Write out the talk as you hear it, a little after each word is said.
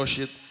push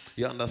it.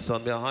 You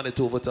understand? Me, I hand it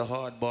over to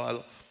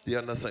hardball. You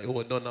understand?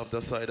 You don't have the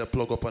side, the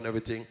plug up and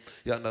everything.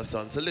 You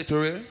understand? So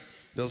literally,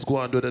 just go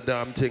and do the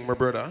damn thing, my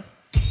brother.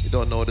 You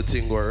don't know the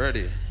thing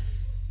already.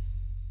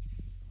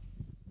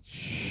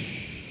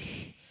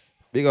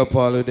 Big up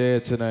all who there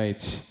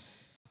tonight.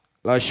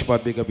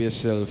 Lashpot, big up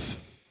yourself.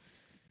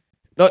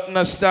 Nothing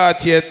to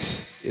start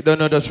yet. You don't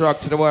know, just rock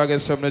to the bar,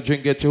 get something to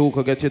drink, get your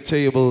hookah, get your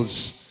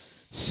tables.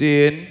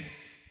 Seeing?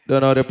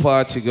 Don't know how the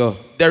party go.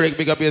 Derrick,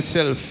 big up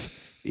yourself.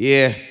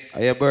 Yeah,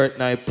 at your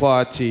birthnight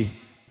party.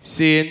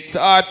 Seeing? It's a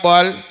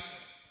hardball.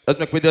 Let's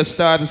make me just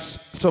start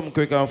something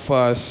quick and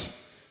fast.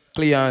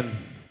 Clean.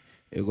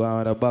 You go on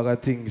with a bag of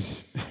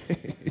things.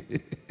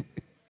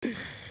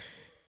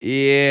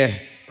 Yeah.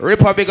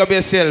 Ripper, big up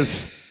yourself.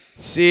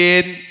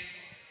 Seeing?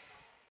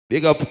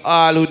 Big up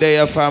all who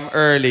there from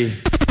early.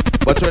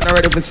 But we're not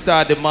ready to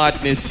start the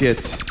madness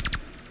yet.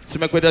 So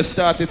make we just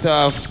start it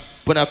off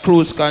with a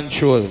cruise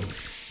control.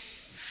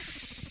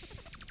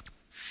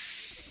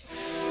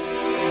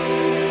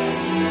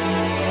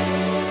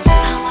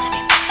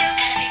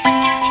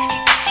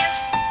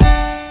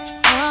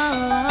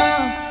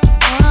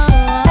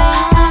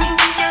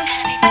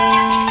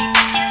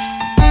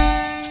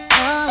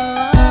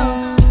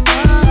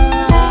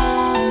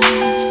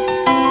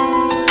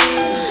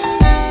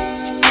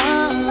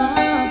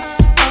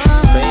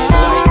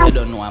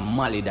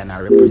 Than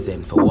I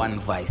represent for one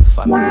vice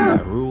family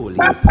that ruling.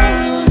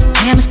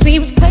 Chemistry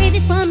was crazy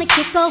from the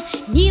get-go.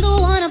 Neither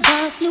one of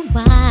us knew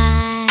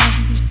why.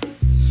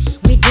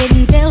 We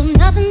didn't build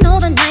nothing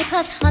overnight,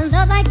 cause a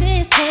love like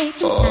this takes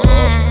some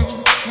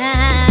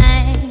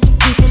time.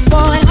 People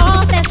swore it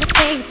off as a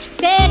phase,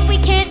 said we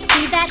can't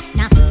see that.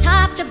 Now from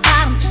top to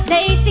bottom,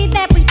 they see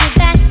that we did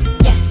that.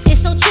 Yes,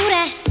 it's so true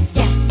that,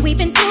 yes, we've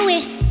been through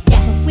it.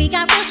 Yeah, but we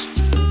got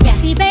rushed. Yeah,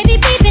 see baby,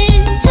 we've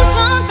been too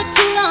strong for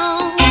too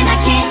long.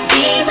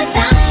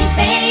 Without you,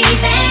 baby,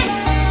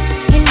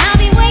 and I'll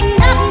be waiting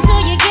up until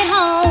you get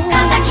home,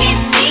 cause I can't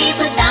sleep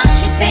without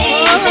you,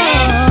 baby.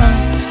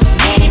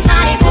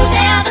 Anybody who's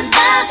ever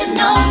loved you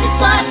know just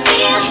what I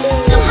feel.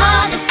 Too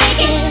hard to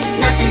fake it,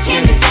 nothing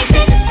can replace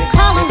it.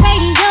 Call the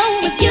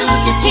radio if you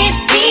just can't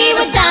be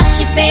without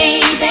you,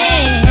 baby.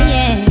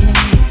 Yeah.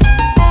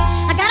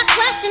 I got a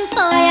question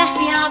for you,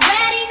 see I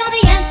already know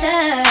the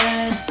answer,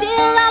 but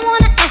still I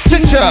wanna ask you.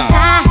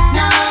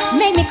 No,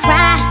 make me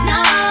cry.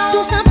 No,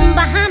 do something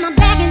behind my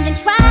back.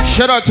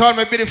 Shout out to all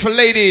my beautiful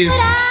ladies.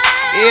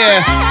 Yeah.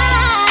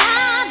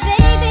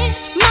 Baby,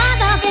 my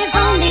love is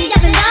only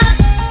up and up.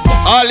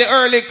 Yes. All the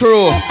early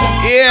crew.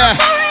 Yeah.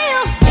 For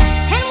real.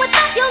 Yes. And with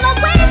us, you'll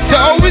always so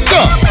all we do.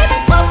 We've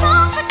been too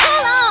strong for too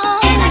long.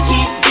 And I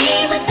can't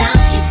be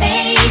without you,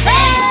 baby.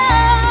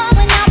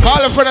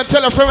 Call a friend and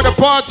tell a friend at the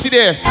party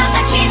there. Cause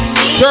I can't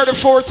sleep.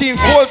 3014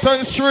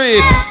 Fulton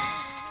Street.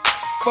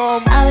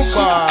 I wish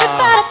you could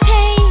write a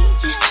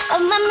page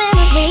of my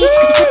memory,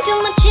 cause you put too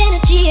much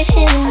energy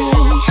in me.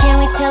 Can't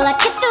wait till I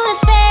get through this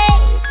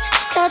phase,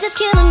 cause it's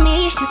killing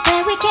me. Too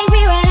bad we can't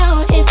rewrite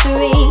our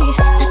history.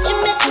 Such a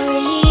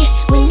mystery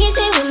when he's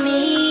here with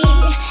me.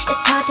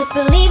 It's hard to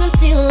believe I'm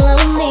still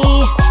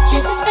lonely.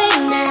 Chances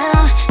fading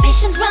now,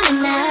 patience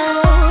running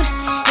out.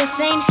 This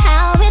ain't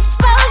how it's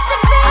supposed to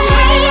be. I'm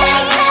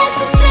ready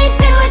to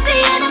sleeping with the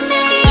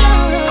enemy.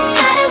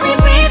 How do we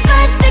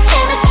reverse the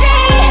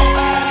chemistry?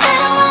 I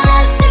don't want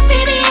us to be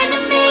the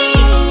enemy.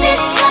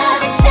 This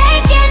love is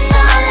taking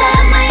all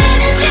of my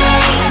energy.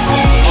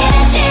 Taking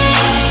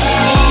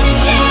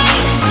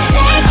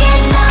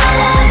all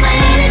of my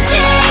energy.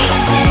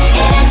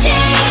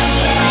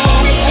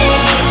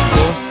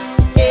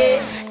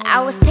 I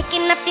was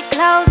picking up your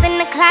clothes in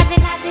the closet.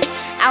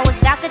 I was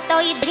about to throw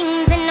your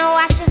jeans in the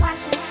washer.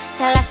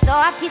 Till I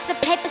saw a piece of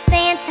paper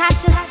saying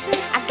Tasha.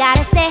 I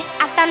gotta say,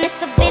 I found this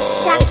a bit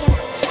shocking.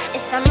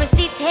 It's some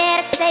receipts here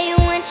that say you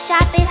went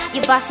shopping.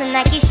 You bought some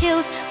Nike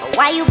shoes, but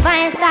why you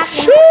buying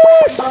stockings?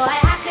 Boy,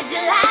 how could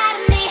you lie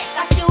to me?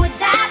 Thought you would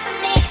die for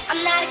me. I'm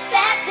not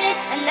accepting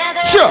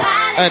another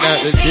apology.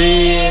 Another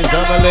dreams,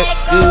 I'ma let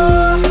go.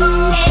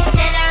 Ain't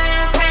stand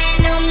around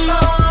crying no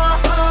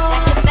more.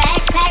 Got your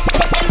bags packed,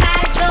 slipping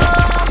by the door.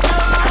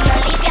 I'ma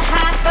leave your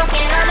heart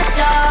broken on the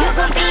floor. You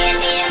gon' be in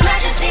the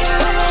emergency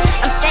room.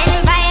 I'm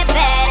standing by your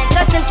bed and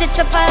so tempted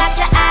to pull out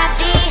your IV.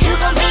 You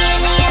gon' be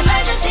in the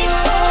emergency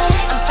room.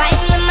 I'm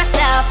fighting with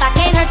myself. I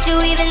can't hurt you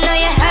even though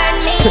you hurt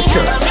me. You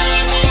gon' be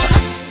in the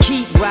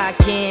Keep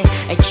rocking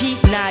and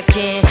keep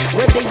knocking.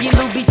 Whether you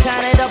Louis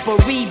Vuitton it up or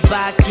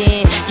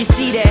Reebokin, you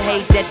see the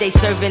hate that they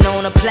serving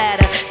on a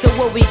platter. So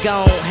what we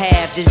gon'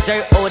 have,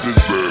 dessert or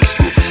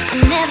disaster? I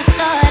never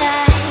thought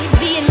I'd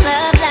be in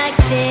love like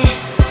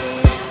this.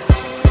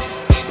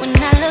 When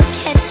I look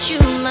at you,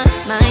 my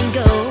mind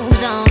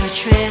goes on a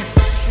trip.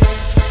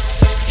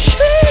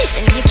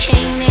 Then you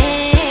came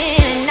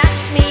in and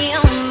knocked me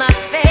on my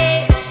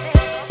face.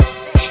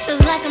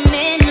 Feels like I'm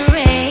in a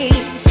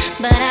race,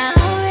 but I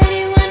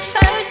already won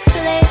first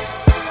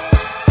place.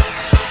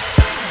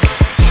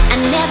 I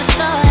never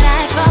thought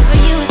I'd fall for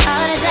you as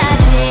hard as I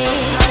did.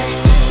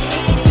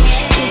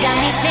 You got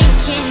me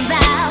thinking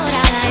about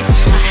our life,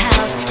 our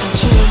house and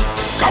kids.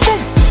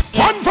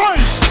 One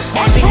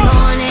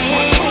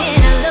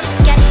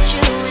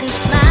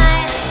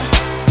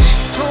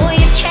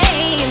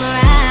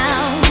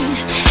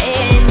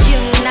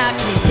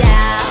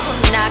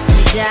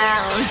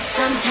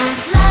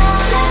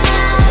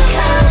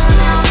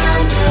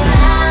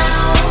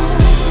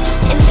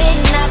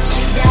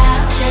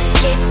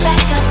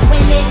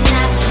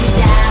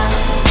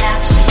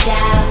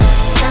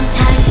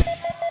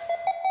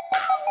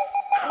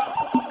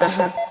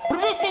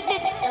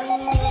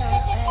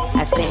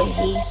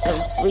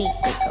sweet,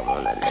 think I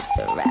wanna lick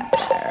the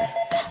rapper.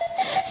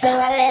 So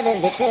I let her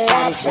lick the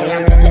rapper. Say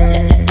I'm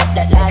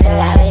like a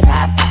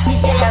lollipop. She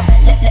say I'm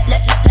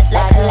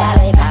like a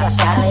lollipop. She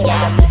say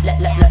I'm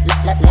like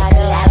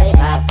a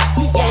lollipop.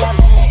 She say I'm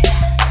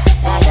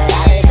like a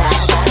lollipop.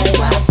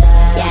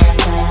 Yeah,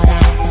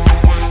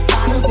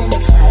 I was in the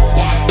club.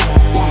 Yeah,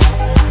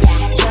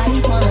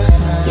 Shawty wanna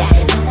hug. Yeah,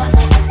 you know I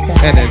like to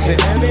touch. And that's it.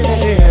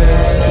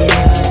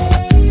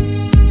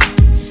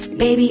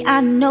 Baby, I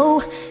know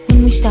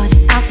when we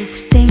started out, there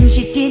was things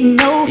you didn't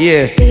know.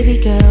 Yeah. Baby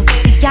girl,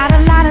 we got a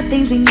lot of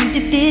things we need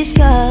to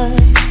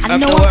discuss. I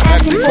know I'm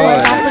asking for a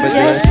lot, but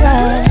just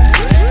trust.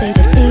 You say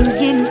that things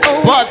getting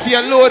old. Party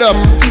and load up.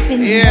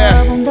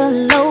 Yeah. Love on the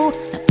low.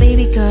 Now,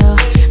 baby girl,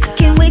 I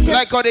can't wait to.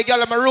 Like how they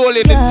got them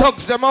rolling and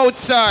tugs them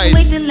outside.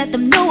 Wait to let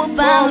them know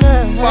about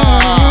her.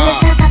 Wow.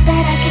 There's no thought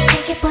that I could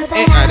take it, but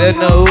I don't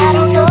know.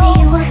 You told me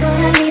you were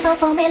gonna leave her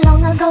for me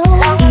long ago.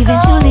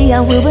 Eventually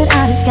I will, but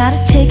I just gotta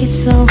take it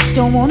slow.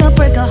 Don't wanna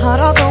break her heart,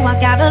 although I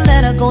gotta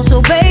let her go.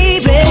 So baby,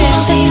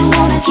 don't say you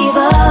wanna give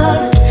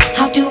up.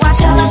 How do I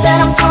tell her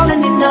that I'm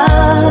falling in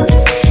love?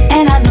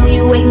 And I know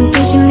you're waiting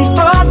patiently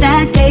for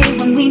that day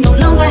when we no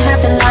longer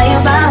have to lie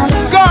about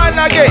it. Go on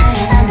again.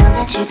 I know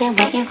that you've been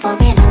waiting for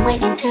it, I'm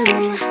waiting too.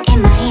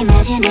 In my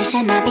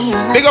imagination, I'll be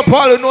all big up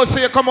Paul who knows so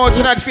you come out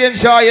tonight for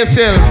enjoy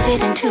yourself.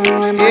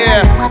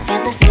 Yeah. I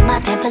feel the same, my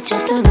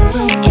temperature's through the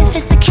roof. If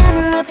it's a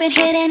camera up in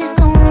here, then it's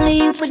only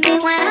you with me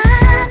when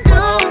I do.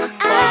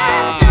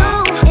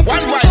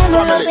 One Vice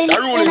family, the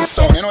ruling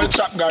sound, you know the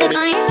chap got it.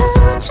 You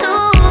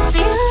too.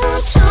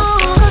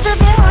 Cause if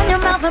you run your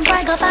mouth and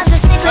break up, I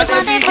just stick with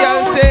my people.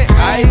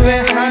 I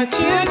will hunt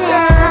you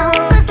down.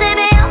 Cause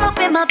baby, I'm up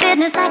in my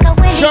business like a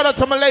winnie. Shout out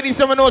to my ladies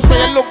that know so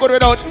you look good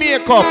without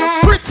makeup.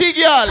 Pretty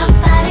girl.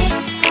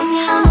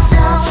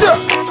 Sure.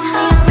 Touch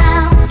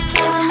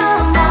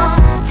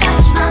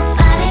my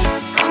body,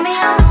 put me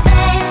on the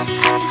bed.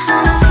 I just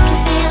wanna make you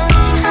feel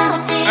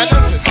like you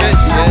have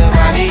touch my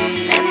body,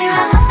 let me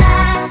roll my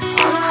thighs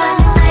all around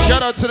the way.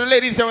 Shout out to the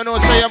ladies that know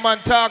so your man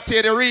talk to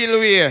you the real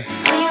way.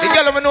 The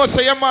girl that know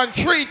so your man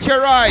treat you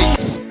right.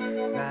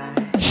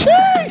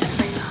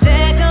 Jeez.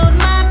 There goes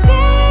my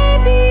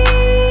baby.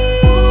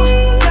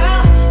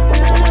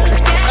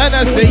 And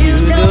I say you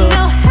don't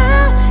know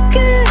how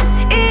good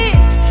it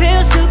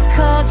feels to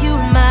call you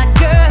my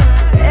girl.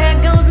 There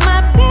goes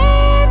my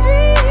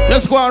baby.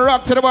 Let's go and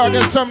rock to the bar,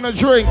 get something to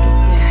drink.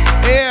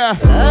 Yeah,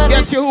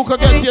 get your hookah,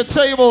 get your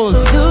tables.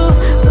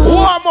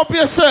 Warm up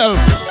yourself.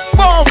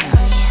 Boom.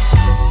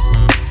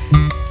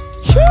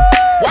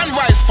 One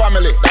Vice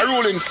family, the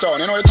ruling sound,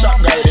 you know the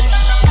chap got it.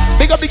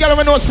 Big up the girl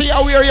when you see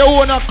you wear your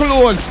own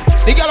clothes.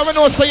 The girl when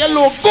you say you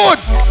look good.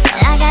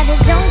 I got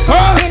this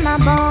junk in my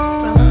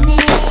bones.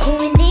 Who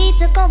indeed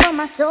took over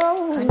my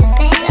soul.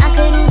 Understand? I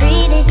couldn't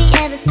breathe if he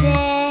ever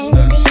said.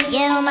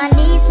 Get on my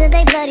knees till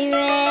they bloody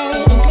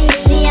red.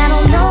 See, I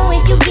don't know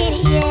if you get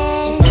it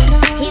yet.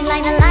 He's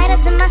like the lighter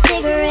to my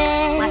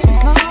cigarette. Watch me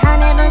smoke. I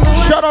never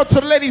knew. Shout out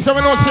to the ladies that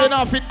know say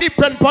now if it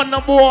depend upon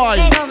the boy.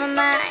 Take over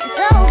mine.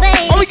 So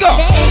baby, here we go.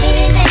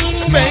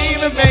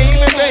 Baby.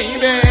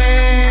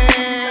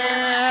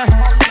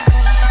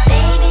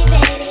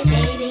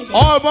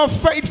 All my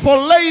faithful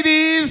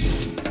ladies.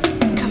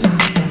 Come on.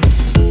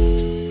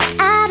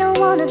 I don't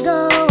wanna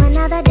go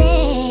another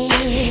day.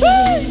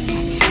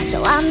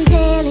 So I'm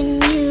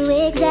telling you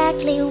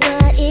exactly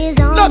what is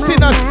on Nothing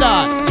my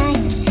mind.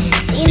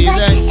 Seems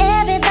like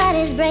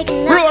everybody's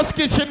breaking up. Rose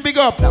Kitchen, big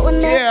up.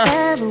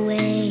 Yeah.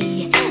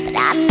 Away. But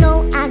I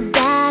know I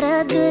got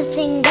a good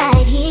thing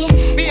right here.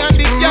 Me and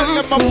the girl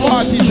at my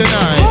party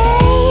tonight.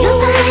 Hey,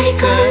 nobody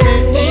gonna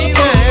love me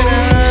better.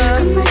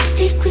 I must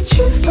stick with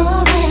you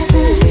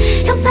forever.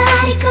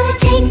 Nobody gonna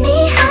take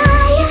me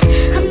higher.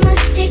 I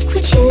must stick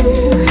with you.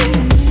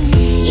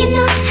 You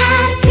know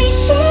how to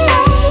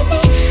appreciate me.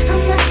 I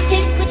must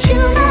stick with you,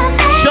 my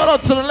baby. Shout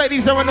out to the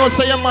ladies that know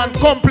say your man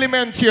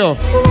compliment you.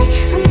 So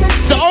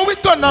how we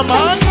gonna,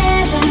 man?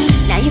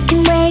 Now you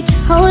can wait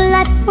your whole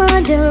life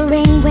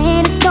wondering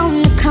when it's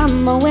gonna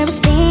come or where it's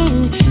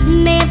been.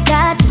 You may have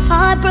got your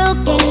heart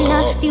broken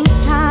a few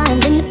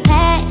times in the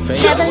past.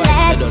 Never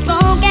last as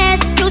strong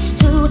as it used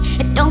to.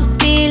 It don't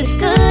feel as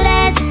good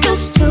as it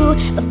used to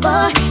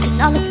before.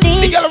 And all the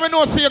things the girl we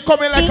know say you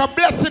coming like a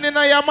blessing in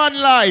your man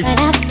life. right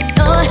after the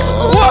door.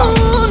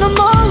 Ooh, no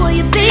more will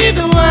you be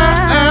the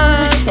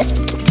one. That's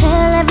what you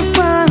tell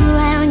everyone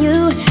around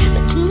you.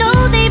 But you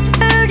know they've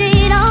heard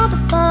it all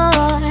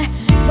before.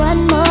 What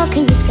more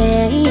can you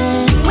say?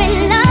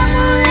 When love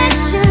won't let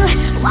you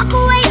walk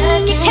away,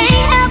 and you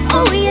can't help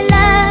who you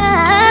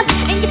love,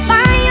 and you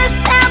find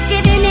yourself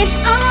giving it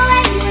all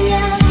away when you're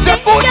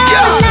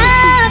your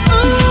love.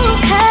 Ooh,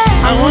 'cause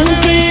I wanna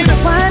be the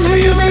one who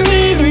you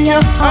believe in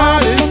your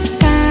heart is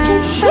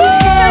from.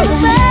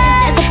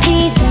 There's a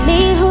piece of me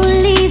who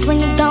leaves when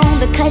you're gone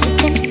because you're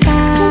sent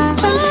from.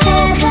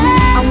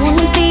 I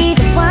wanna be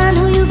the one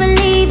who you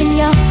believe in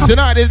your heart.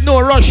 Tonight there's no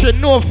rushing,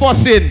 no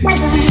fussing.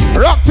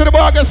 Rock to the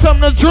bar, get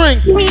something to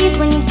drink.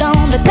 When you're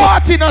gone, but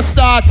party not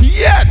start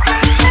yet.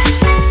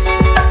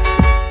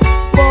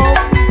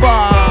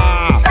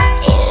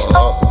 it's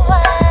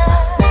over.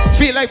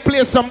 feel like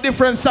play some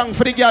different song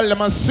for the girl,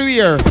 them, I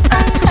swear.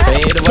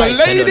 So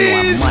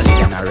ladies,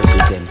 Mulligan I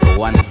represent for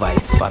One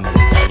Vice family,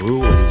 the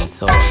ruling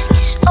soul.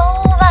 It's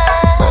over.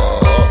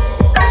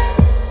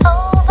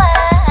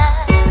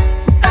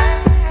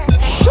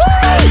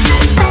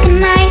 Second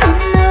night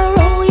in a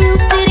row, you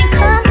didn't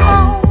come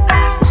home.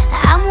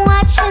 I'm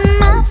watching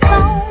my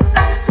phone,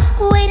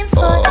 waiting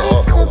for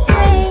it to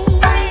break.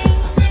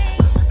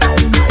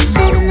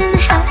 Sitting in the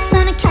house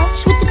on the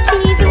couch with the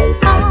TV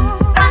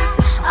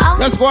on.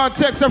 Let's go and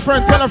text a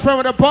friend, tell a friend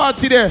with a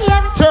party there.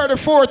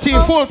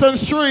 3014 Fulton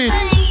Street.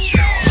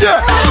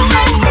 Sure.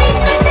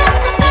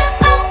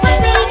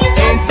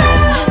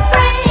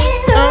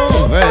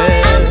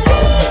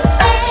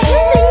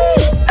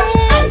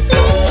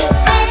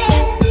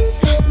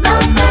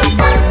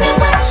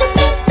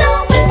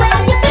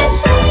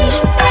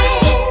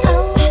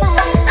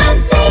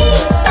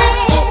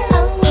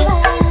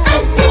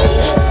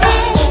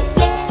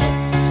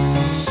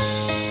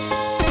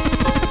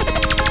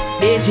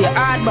 DJ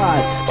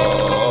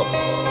Hardball.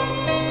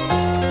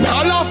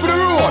 Now love for the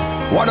road.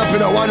 One up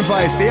in a One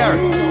Vice here.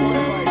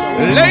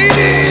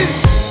 Ladies,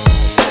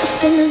 It's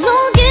been the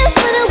longest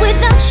winter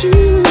without you.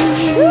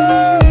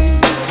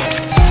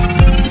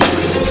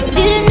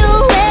 Didn't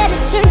know where to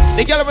turn to.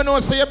 the girl we know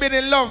say you've been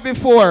in love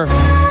before.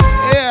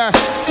 Yeah.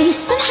 See,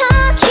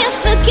 somehow I can't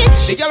forget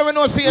The you. girl we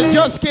know say you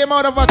just came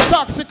out of a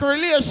toxic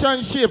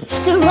relationship.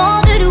 After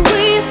all that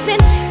we've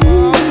been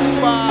through.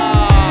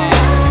 Wow.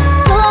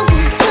 Going,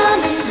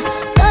 coming,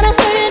 thought I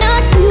heard it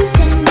on you,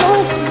 said no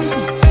one.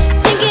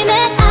 Thinking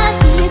that I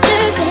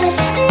deserve it.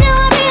 Now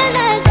I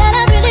realize that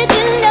I really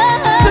didn't know.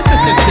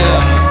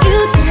 You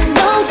didn't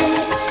know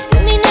this. You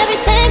mean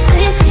everything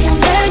quickly, I'm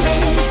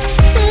learning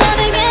to love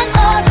again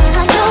all the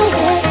time. Know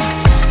it.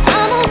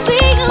 I'ma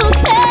be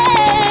okay.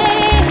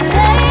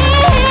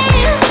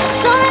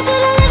 Thought I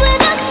couldn't live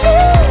without you.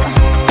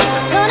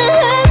 It's gonna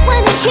hurt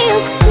when it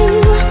heals too.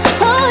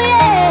 Oh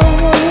yeah.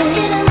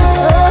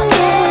 Oh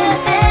yeah.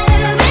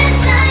 Better in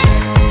time.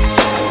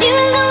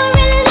 Even though I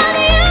really love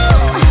you,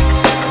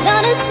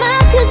 gonna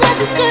smile 'cause I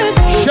deserve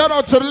to. Shout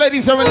out to the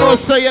ladies that we know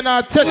say you're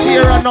not take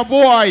care of no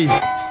boy.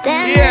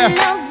 Standing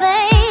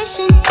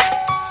ovation.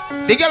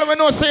 The girl we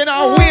know say you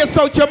not waste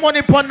out your money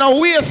upon no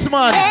waste,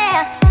 man.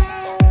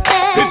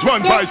 It's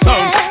One Vice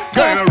sound.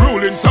 Kind of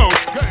ruling sound.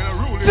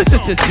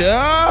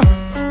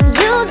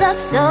 You look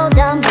so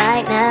dumb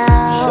right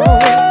now.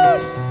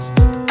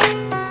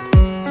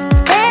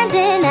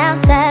 Standing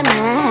outside my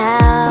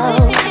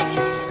house,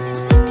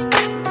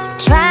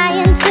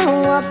 trying to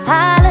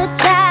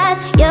apologize.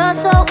 You're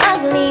so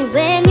ugly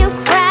when you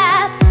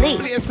cry. Please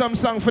Play some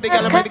song for the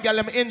girl and make the girl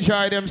them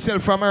enjoy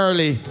themselves from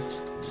early.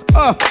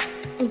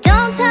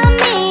 don't tell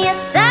me you're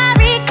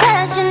sorry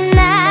 'cause you're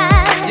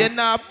not. You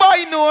not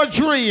buy no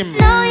dream.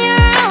 No,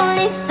 you're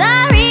only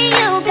sorry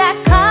you got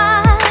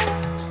caught.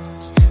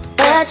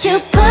 But you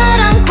put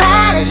on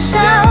quite a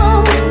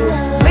show.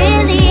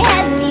 Really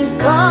had me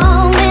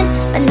going.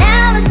 But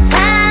now it's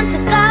time to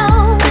go.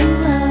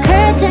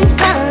 Curtains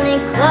finally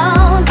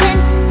closing.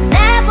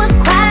 That was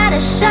quite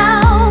a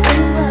show.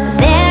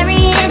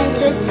 Very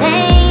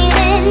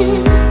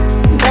entertaining.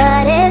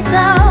 But it's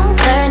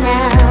over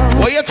now.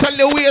 What you tell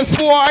the waste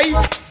boy?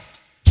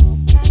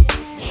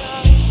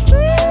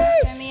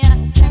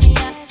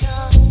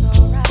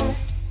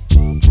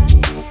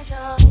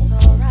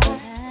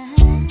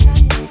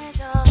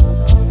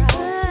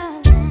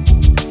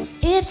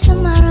 If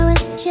tomorrow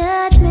is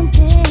Judgment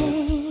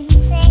Day,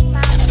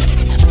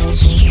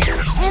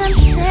 and I'm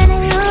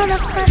standing on the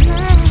front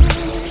line,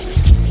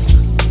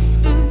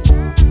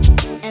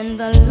 and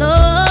the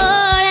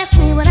Lord asked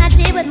me what I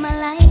did with my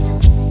life,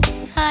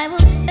 I will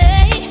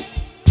say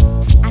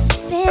I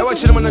spent. Hey,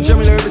 watch them on the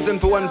Jamila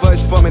represent for One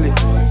Vice family.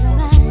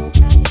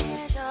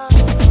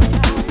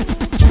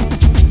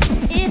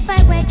 If I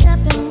wake up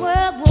in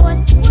World War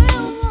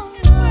III,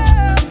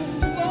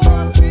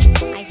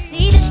 I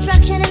see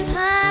destruction and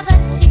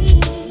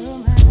poverty,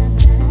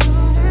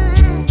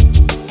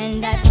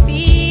 and I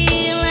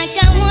feel like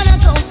I wanna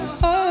go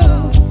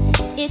home.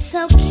 It's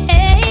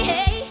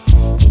okay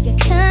if you're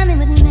coming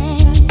with me.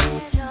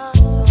 It's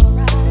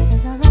alright.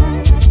 It's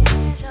alright.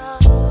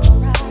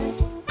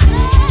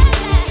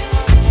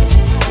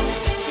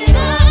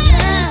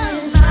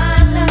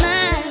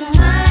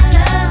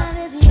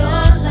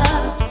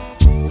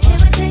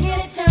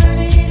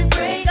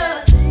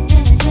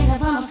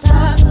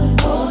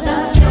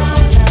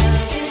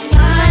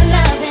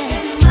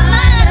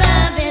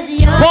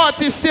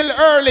 Party still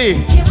early.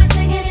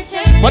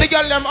 But the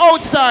girl them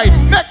outside.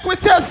 Make we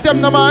test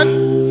them, no man.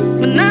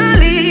 When I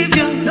leave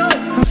you,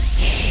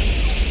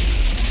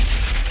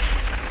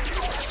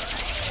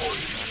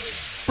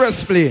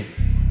 Press play.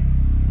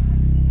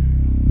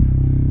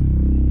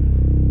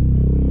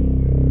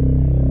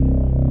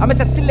 I'm a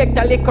select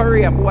a liquor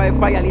rape, boy,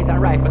 violate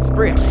and rifle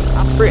spray.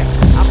 I'm free.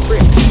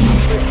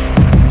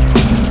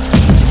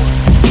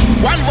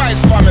 One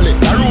Vice family,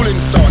 the ruling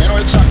sound. You know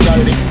the track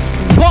already.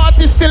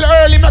 Party still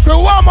early. Make we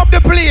warm up the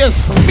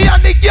place. Me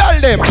and the girl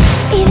them.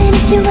 Even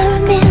if you were a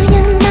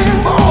million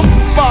miles,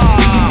 I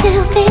can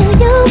still feel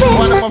you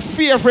in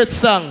favorite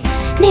song?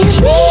 Near me,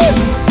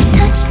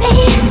 touch me,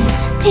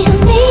 feel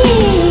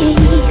me.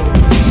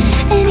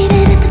 And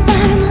even at the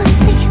bottom of the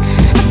sea, I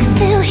can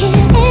still hear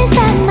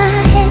inside my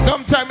head.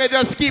 Sometimes I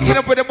just keep it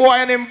up with the boy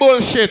and him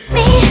bullshit.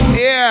 Me,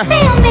 yeah.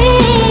 feel me.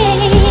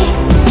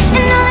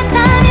 And all the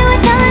time you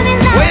were telling me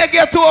lies. When you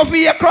get to over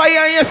here, cry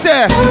and you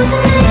say, So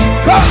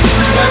tonight, come.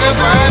 I'm gonna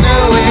find a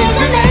way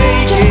to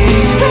make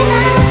it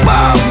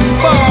without you.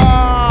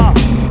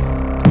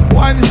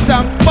 One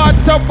song,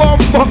 butter bomb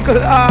buckle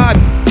hard.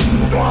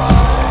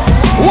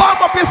 Warm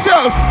up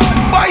yourself.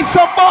 Buy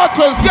some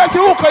bottles. Get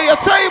your hook on your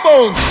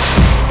tables.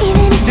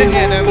 Even if you're a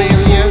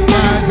million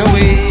miles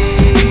away, I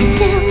can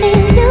still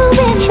feel you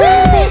in my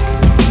wrist.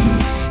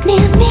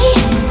 Near me,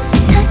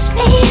 touch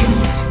me,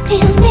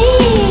 feel me.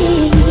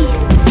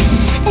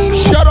 And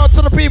shout out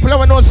to the people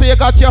that know so you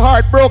got your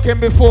heart broken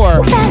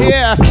before.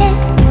 Yeah.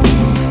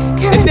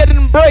 It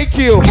didn't break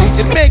you.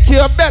 It make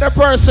you a better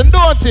person,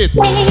 don't it?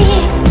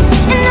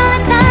 And all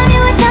the time you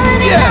were telling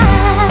me lies.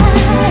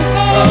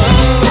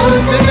 So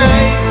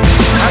tonight,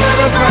 I'm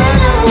gonna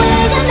find a way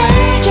to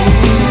make it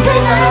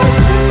without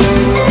you.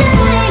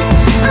 Tonight,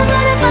 I'm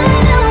gonna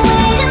find a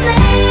way to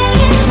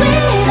make it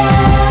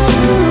without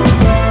you.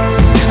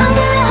 I'm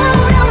gonna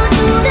hold on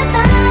to the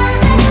times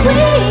that we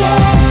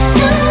had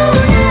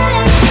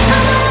tonight.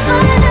 I'm gonna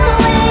find a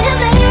way to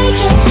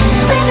make it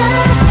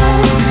without you.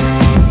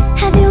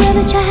 Have you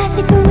ever tried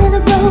sleeping with a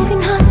broken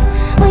heart?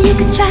 Well, you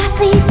could try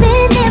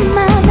sleeping in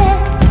my bed.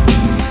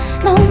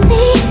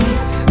 Lonely,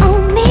 on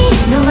me.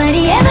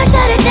 Nobody ever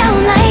shut it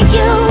down like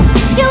you.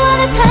 You are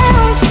the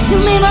clown. You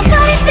made my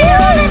body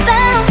feel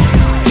bound.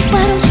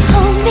 Why don't you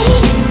hold me?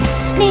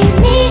 Need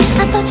me?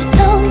 I thought you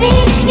told me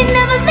you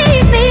never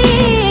leave me.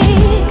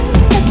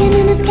 Looking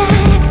in the sky, I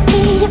can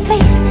see your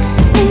face,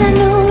 and I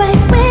know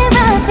right where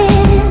I've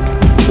been.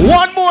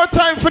 One more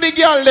time for the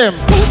girl them.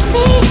 With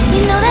me,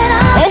 you know that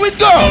I'm How it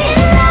go? in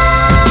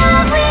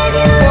love with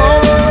you.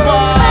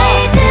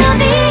 Right till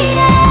the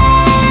end.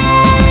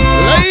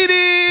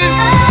 Ladies,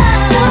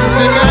 So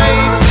tonight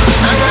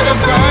I'm gonna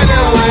find a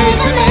way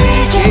to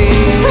make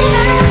it.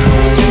 without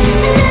you.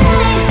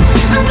 Tonight,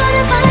 I'm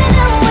gonna find a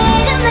way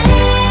to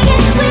make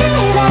it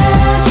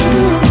without you.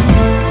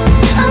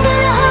 I'm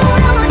gonna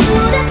hold on to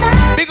the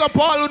time. Big up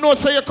all who know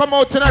so you come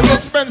out tonight to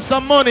spend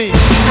some money.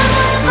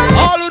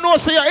 All who know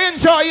so you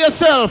enjoy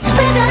yourself.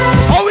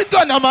 How it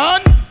gonna,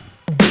 man?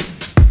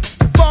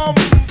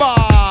 Bomba.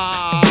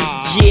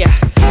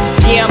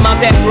 Yeah, I'm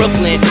out at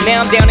Brooklyn.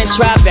 Now I'm down in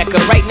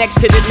Tribeca, right next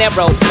to De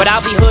Niro. But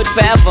I'll be hood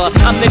forever.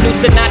 I'm the new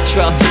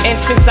Sinatra. And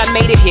since I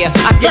made it here,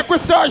 I Let me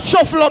start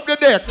shuffle up the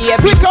deck. Yeah,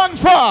 Quick and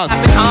fast.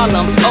 I'm in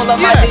Harlem. All of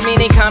my Yeah.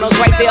 Dominicanos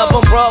right there up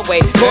on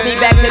Broadway. Pulled me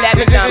back to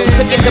that McDonald's.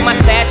 Took it to my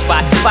stash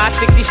spot,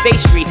 560 State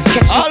Street.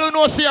 Catch me All who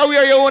know see you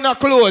wear your own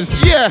clothes.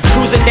 Yeah.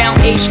 cruising down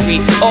A Street.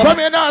 Off From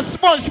here now,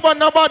 sponge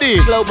but nobody.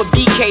 slow, but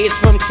BK is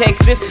from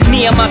Texas.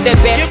 Me, I'm out that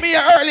best. Give me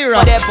an early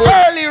rock. That boy.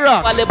 Early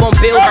rock. I live on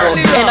Billboard,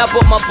 Early rock. and I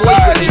brought my boys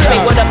with me. Early Say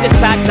rock. what up to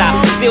Tata,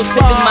 still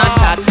sipping my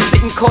top.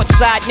 Sitting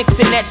courtside, Knicks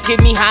and Nets give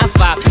me high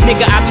five.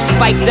 Nigga, I be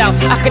spiked out,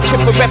 I could trip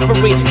a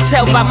referee.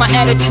 Tell by my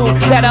attitude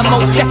that I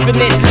most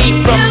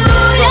definitely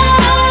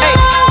from.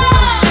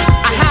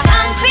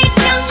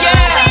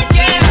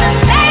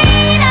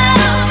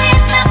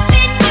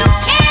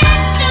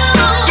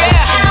 Hey.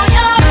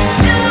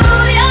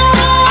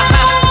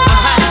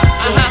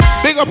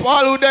 Big up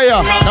all who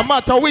there. No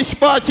matter which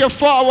part you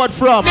forward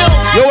from,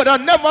 you would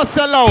have never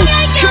sell out.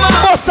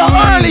 Bust an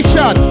early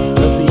shot.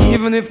 See,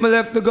 even if me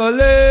left the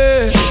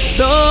gully,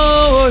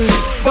 don't worry,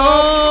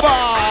 don't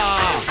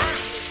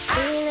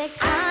Feel it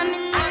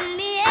coming in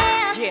the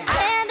air. Hear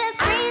the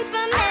screams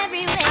from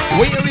everywhere.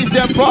 Where is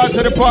them part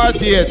of the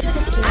party yet?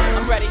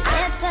 I'm ready.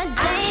 It's a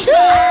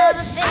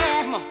dangerous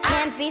affair.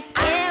 Can't be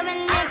scared when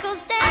it goes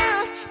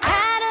down.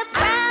 Got a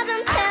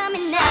problem? Tell me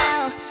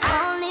now.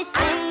 Only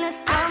thing that's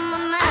on my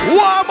mind.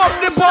 Warm up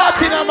the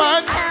party now,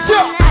 man.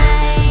 Sure.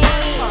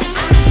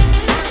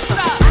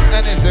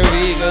 And it's a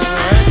legal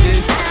right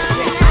this.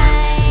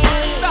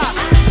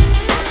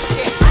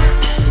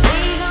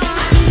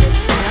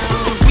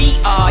 We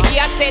are,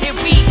 yeah, I said it,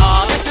 we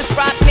are. This is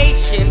Rock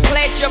Nation.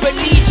 Pledge your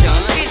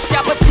allegiance. Get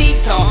your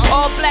petite on.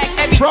 All black,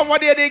 every. From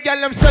what they get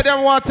them say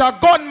them want a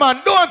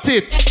gunman, don't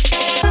it?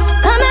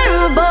 Come here,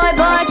 rude boy,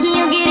 boy, can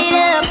you get it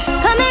up?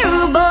 Come here,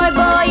 rude boy,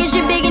 boy, is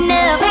you big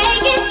enough?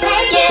 Take it,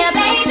 yeah,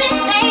 baby,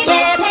 take it,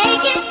 yeah,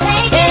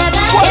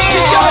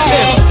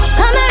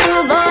 Come here,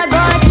 rude boy,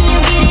 boy, can you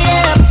get it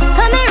up?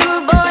 Come here,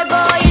 rude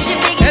boy, is you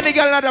big enough? Any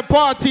girl at the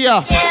party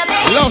Yeah,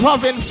 baby. love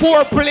having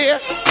foreplay.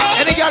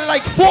 Any girl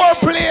like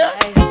foreplay?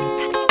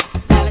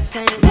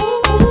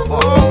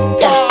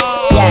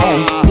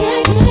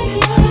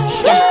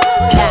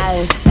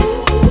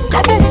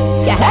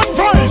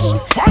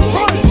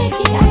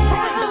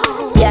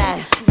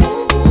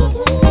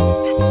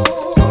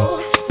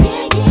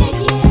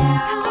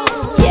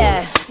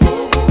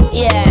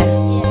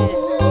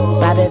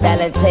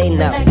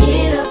 Valentino.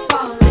 Get up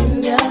all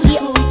in ya,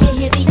 so we can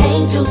hear the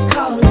angels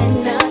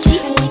calling us,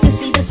 and we can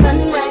see the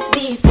sunrise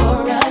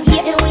before us.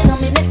 And when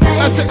I'm in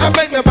that thing, I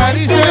make the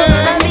body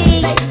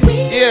say.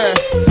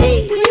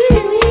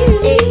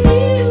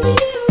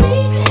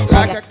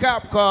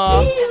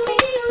 Africa.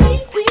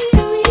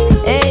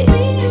 Hey.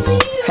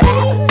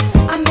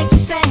 I make you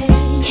say,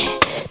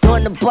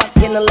 doing the buck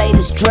in the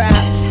latest drop.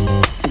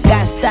 I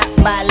got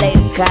stopped by a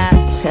lady cop.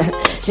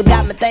 She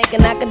got me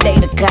thinking I could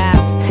date a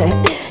cop.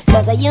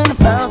 Cause her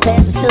uniform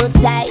pants were so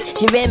tight.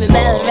 She read me my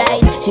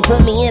rights. She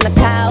put me in a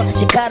call.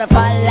 She cut off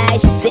all the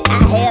lights. She said I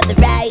have the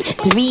right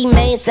to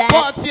remain silent.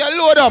 Party a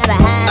load up.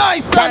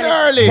 Nice and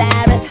early.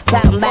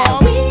 Talking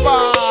about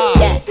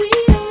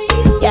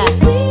yeah.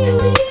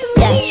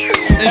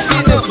 And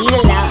she know she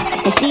the law.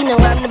 And she know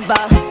I'm the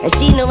ball. And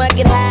she know I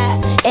get high.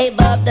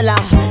 Above the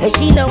law. And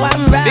she know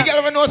I'm right. The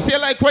girl know say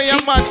like when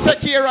your man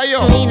take care of you.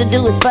 All you need to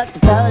do is fuck the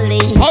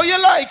police. How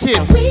you like it?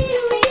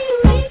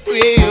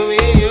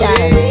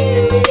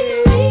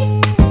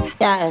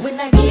 Yeah. When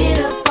I get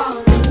up all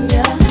in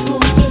ya, you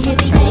can hear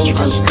the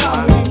angels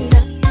calling.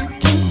 I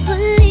can't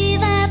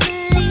believe I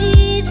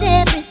believed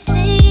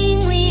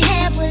everything we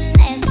had would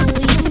last. So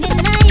young and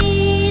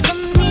naive of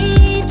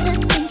me to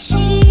think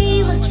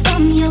she was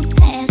from your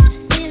past.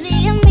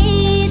 Silly of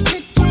me to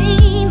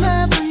dream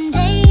of one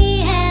day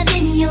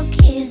having your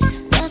kids.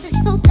 Love is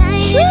so blind,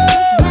 it's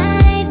just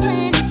right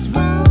when it's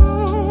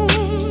wrong.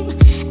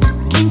 I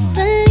can't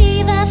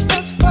believe I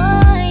fell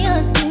for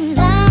your schemes.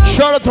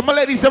 Shout out to my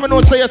ladies, them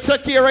know say you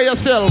take care of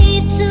yourself.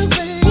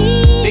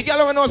 The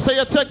girl know say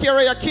you take care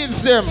of your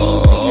kids, them.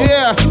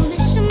 Yeah.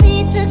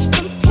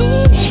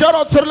 Shout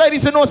out to the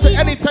ladies who know say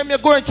anytime you're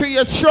going through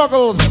your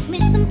struggles,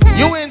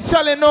 you ain't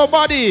telling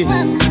nobody.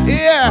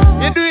 Yeah,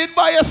 you do it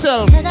by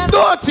yourself.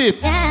 Don't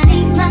it?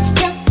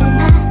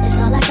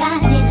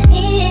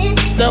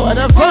 So when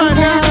I find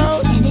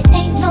out,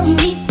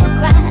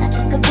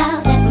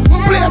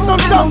 play some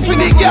song for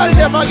the girl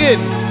them again.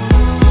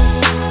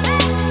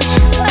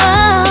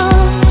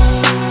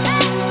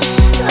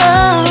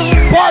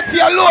 Party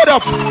a load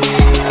up.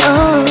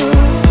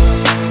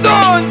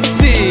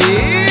 Don't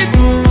it?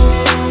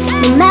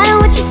 No matter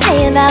what you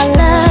say about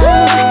love,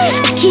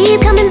 I keep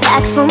coming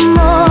back for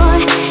more.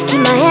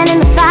 Keep my hand in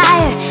the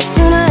fire.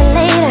 Sooner or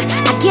later,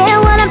 I get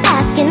what I'm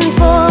asking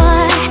for.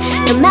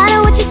 No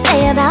matter what you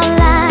say about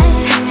life,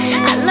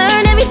 I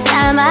learn every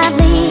time I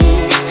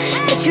bleed.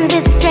 The truth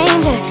is a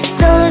stranger,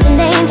 soul is in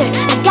danger.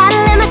 I gotta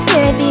let my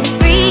spirit be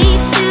free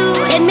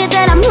to admit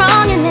that I'm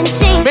wrong and then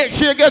change. Make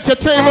sure you get your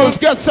tables,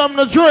 get something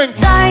to drink.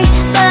 Sorry,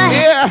 but I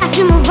have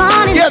to move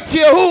on and get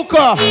your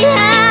hookah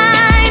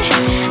behind.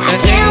 I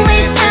can't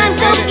waste time,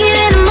 so give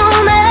it a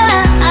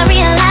moment. I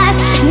realize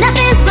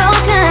nothing's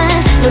broken.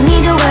 No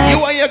need to worry. You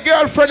and your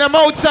girlfriend, I'm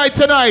outside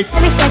tonight.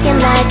 Every second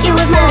like it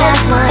was my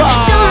last one.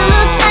 Don't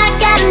look back,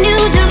 got a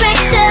new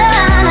direction.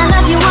 I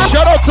love you one.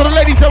 Shout out to the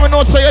ladies that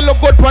know say you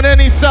look good on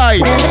any side.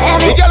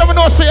 The girl that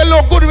know say you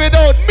look good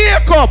without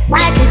makeup.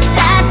 Like a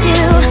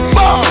tattoo.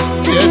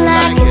 Just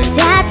like a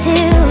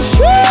tattoo.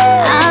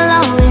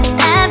 I'll always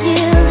have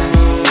you.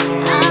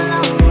 I'll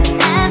always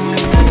have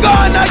you. Go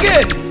on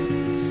again.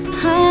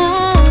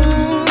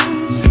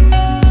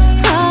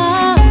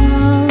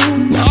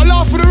 Now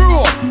laugh for the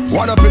road.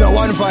 One up in a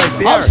one vice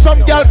here. Have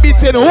some girl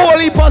beating whole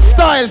heap of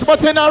styles,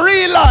 but in a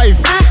real life,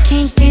 I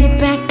can't get it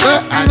back.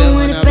 I don't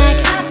want it back.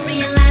 I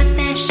realize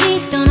that she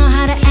don't know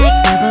how to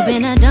act. Never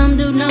been a dumb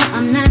dude, no,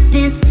 I'm not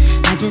dense.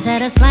 I just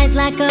had a slight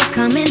lack of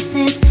common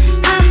sense.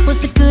 I was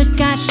the good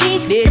guy, she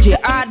DJ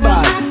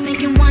Oddball. I'm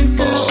thinking one,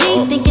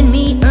 she thinking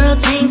me, Earl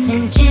James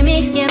and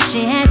Jimmy. Yep,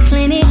 she had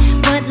plenty,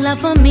 but love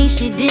for me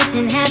she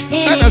didn't have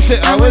any. And I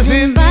said I was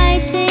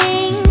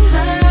inviting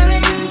her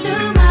into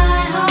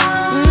my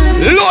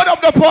home. Load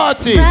up the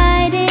party.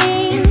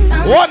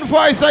 One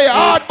voice say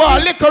Hardball,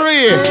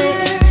 Lickery.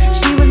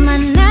 She was my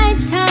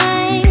nighttime.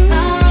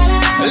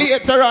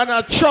 Later on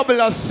a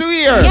trouble, I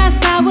swear.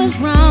 Yes, I was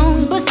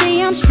wrong, but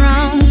see I'm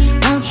strong.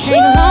 Won't take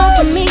long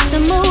for me to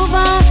move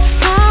on.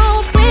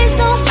 Oh, please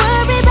don't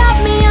worry about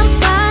me, I'm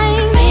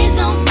fine. Please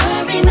don't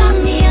worry about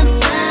me, I'm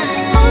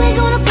fine. Only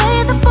gonna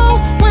play the fool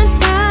one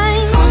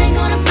time. Only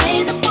gonna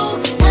play the fool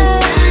one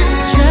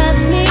time.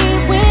 Trust me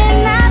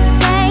when I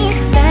say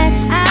that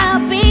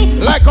I'll be.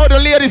 Like how the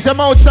ladies them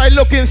outside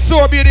looking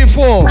so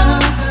beautiful.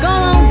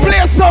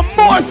 Play some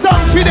more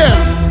songs for them.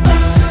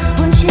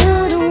 Want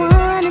you to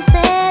wanna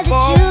say that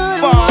you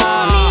don't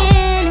want me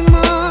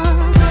anymore.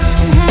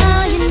 And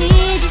how you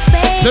need your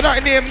space.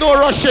 Tonight name no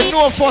rushing,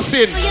 no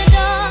fussing.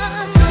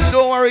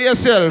 Don't worry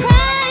yourself. Try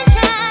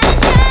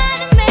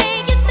to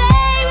make you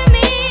stay with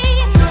me.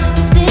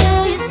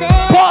 Still you say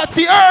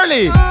Party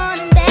early.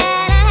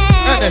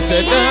 And they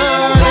said,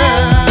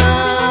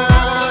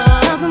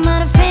 talking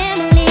about a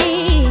family.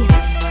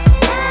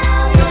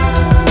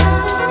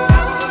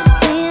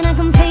 Saying I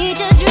complete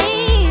your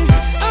dream.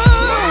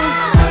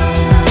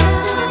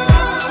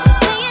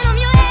 Saying I'm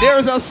your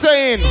there's a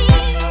saying,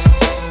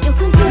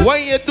 when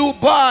you do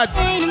bad,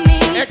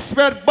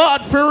 expect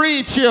bad for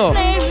reach you.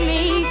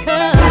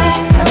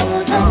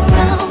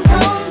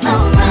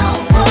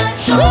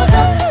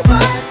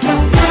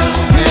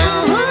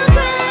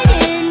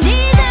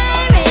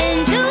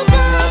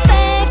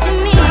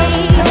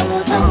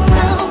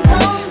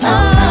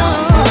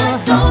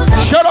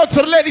 Shout out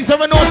to the ladies who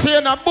know say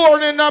you're not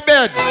born in a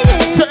bed.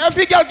 So if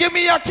you girl give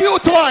me a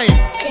cute wine.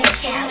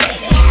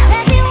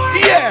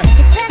 Yeah.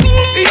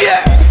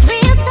 Yeah.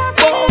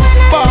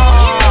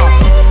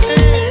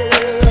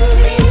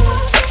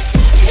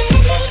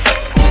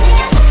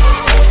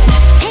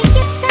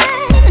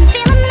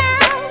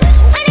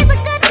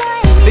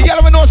 The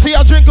girl who know say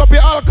you drink up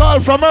your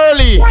alcohol from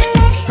early.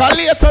 Cause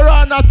later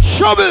on a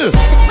trouble.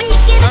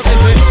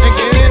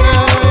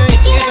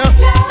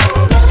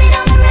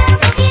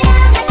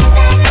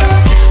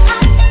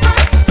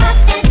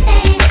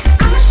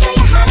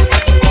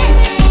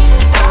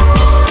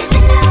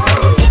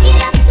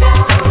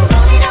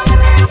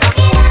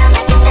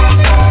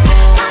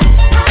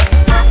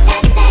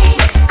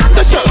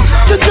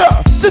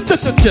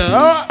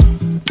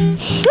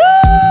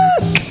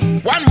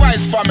 One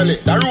wise family,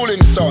 the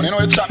ruling son, you know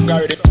the chap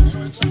guard.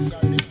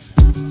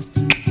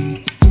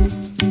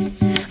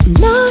 I'm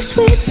lost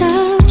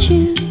without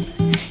you,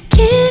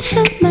 can't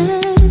help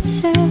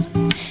myself.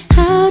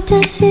 How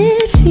does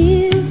it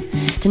feel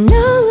to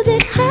know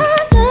that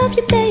I love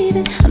you,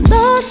 baby? I'm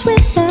lost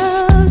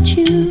without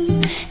you,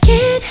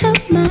 can't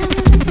help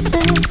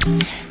myself.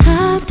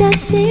 How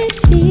does it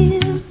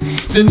feel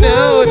to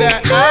know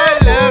that I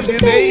love you,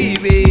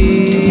 baby?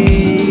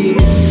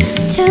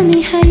 Tell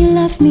me how you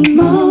love me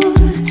more,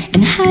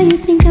 and how you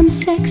think I'm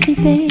sexy,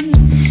 babe.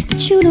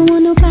 That you don't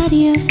want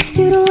nobody else,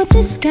 you don't want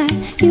this guy,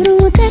 you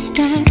don't want that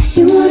guy,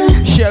 you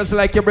wanna. Shells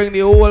like you bring the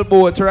whole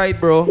boat, right,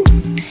 bro?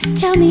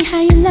 Tell me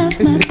how you love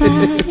my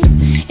body,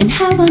 and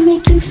how I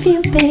make you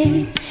feel,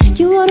 babe.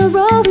 You wanna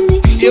roll with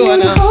me, you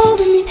wanna hold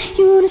with me,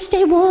 you wanna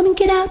stay warm and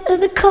get out of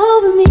the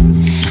cold with me.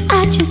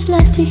 I just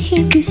love to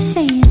hear you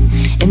say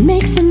it, it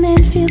makes a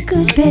man feel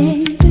good,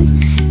 baby.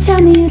 Tell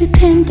me you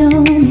depend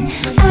on me,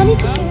 I need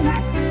to hear.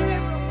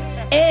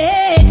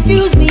 Hey,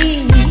 excuse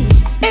me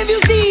if you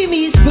see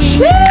me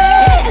screaming,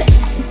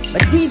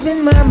 but deep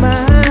in my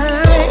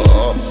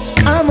mind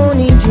I'm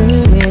only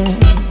dreaming.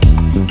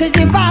 Cause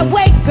if I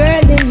wake,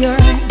 girl, then you're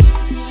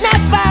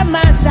not by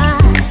my side.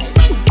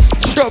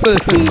 Trouble.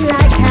 Feel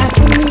like half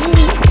of me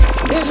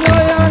is no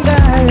longer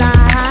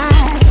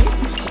alive.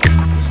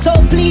 So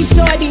please,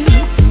 shorty,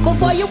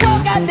 before you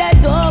walk out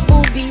that door,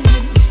 booby,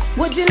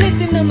 would you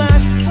listen to my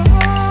song?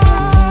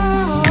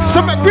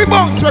 So make we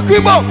bounce.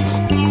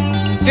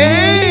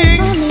 Hey,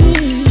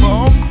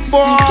 I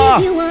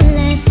give you one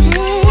last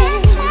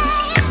chance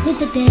with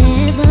the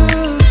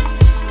devil.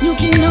 You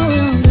can no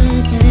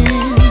longer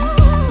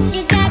tell.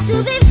 You got to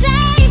be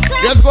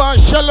faithful. Let's go and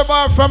shell the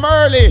bar from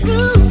early.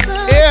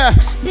 Yeah.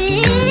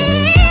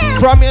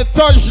 From your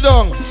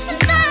touchdown.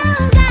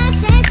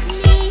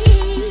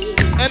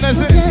 And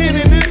as it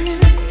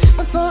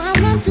before I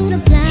run to the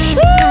blind,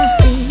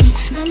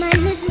 I might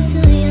listen to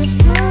your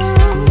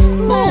song.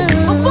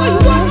 Before you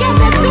walk out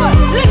that door,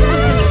 listen.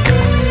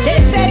 They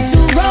said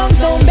two wrongs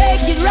don't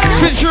make it right.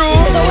 True.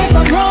 So if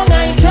I'm wrong, I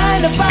ain't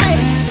trying to fight.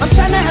 I'm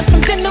trying to have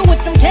some dinner with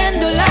some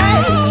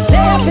candlelight.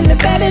 Lay up in the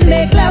bed and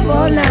make love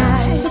all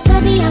night. So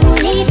baby, I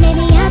won't leave,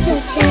 maybe I'll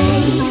just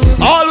stay.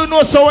 All who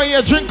know, so when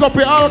you drink up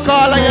your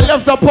alcohol and you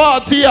left the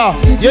party,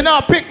 you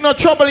not pick no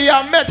trouble, you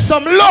make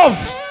some love.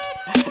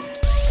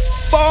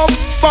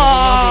 Bomba.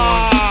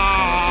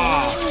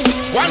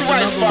 One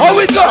wise family, How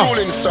we go? the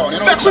ruling son, you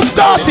know Let's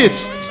start it.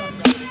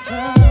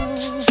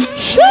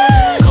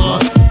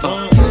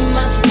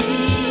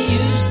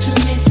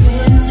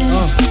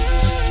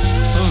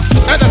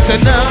 And I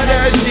said, now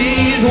that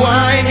she's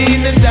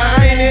whining and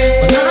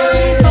dining.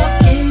 I'm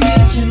fucking you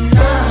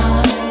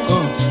tonight.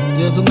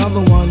 There's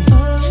another one.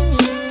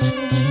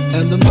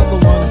 And another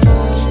one.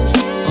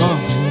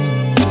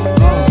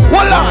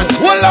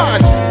 Hold on.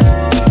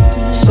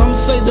 Some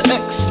say the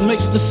X make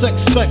the sex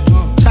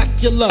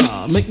spectacular.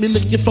 Make me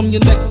lick you from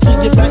your neck to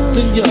your back,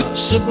 then you're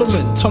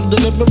shivering, tongue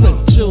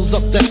delivering, chills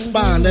up that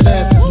spine. That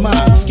ass is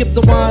mine. Skip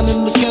the wine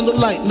and the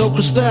candlelight, no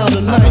crystal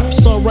tonight.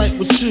 It's alright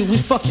with you, we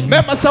fucking.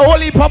 Remember, so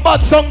holy papa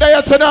song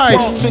there tonight.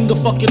 Ball finger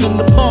fucking in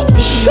the park,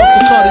 pushing up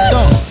the party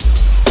dog.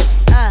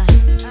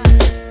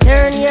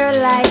 Turn your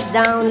lights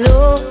down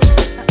low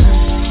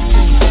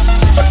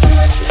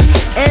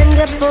and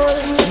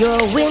pull your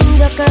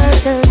window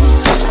curtain.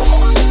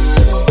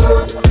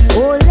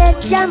 Oh,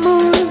 let your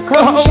moon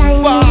come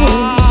shining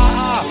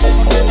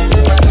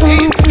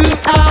into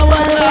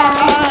our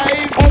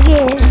life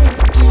again.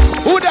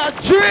 Who that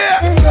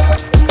dream?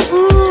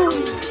 Ooh,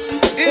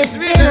 it's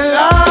been a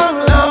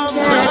long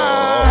time.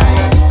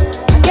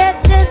 I get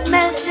this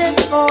message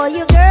for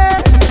you,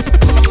 girl,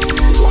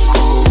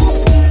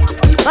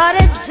 but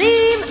it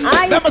seems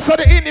I Remember, so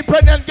the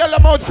independent girl,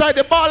 I'm outside,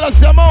 the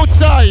ballers, I'm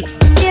outside.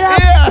 still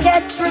have to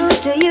get through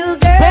to you,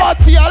 girl.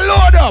 Party, I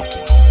load up.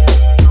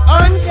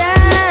 On time.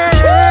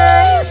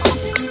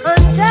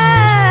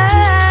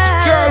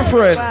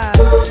 Girlfriend.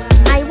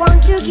 I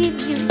want to give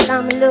you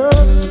some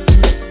love.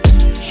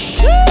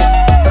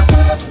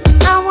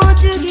 I want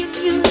to give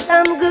you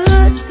some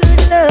good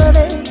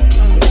loving.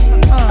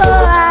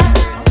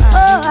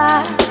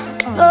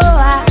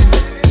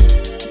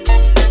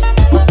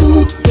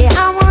 Yeah, I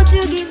want to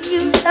give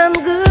you some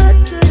good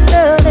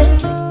loving.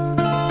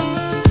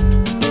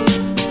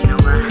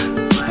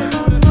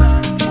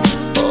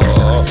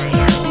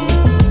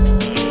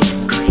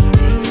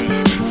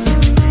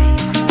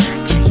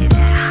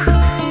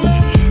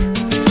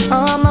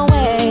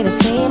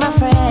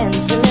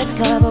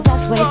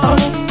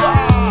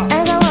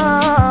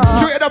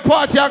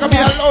 party, I'm gonna be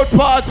a loud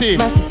party.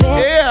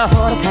 Yeah.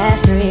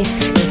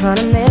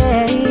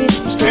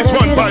 It's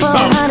one by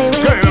sound.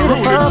 Get a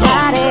rolling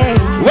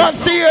sound.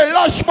 Once a year,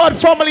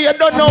 LASHPOT family, you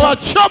don't know what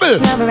trouble.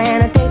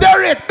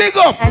 DERRICK, big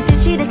up. And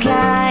did she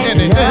decline?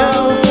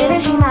 No,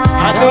 didn't she mind?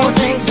 I don't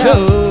think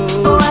so.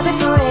 Was it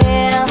for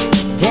real?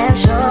 Damn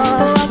sure.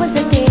 What was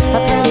the deal?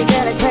 A pretty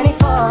girl is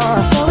 24.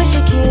 So is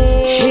she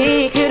cute?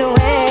 She couldn't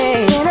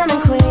wait.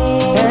 Cinnamon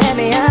queen. Let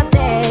me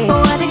update.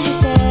 What did she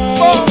say?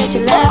 She said she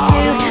loved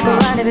you.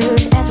 Rendezvous.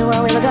 She asked me what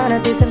we were gonna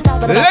do. Some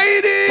stuff.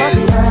 Ladies!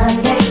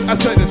 I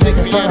said the thing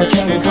for a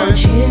drink on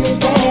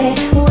Tuesday.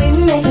 We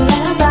make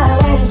love by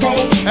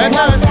Wednesday. And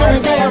on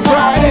Thursday and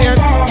Friday and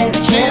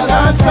Saturday. Chill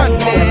on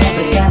Sunday.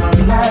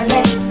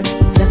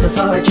 Looking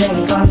for a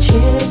drink on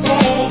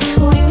Tuesday.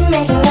 We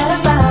make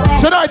love by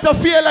Wednesday. Tonight I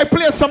feel like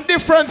play some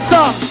different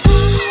stuff.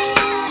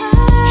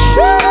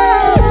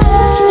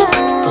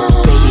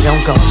 Baby,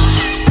 don't go.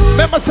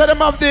 Remember say them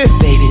have the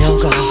Baby,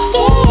 don't go.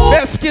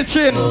 best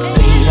kitchen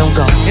Baby, don't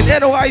go. in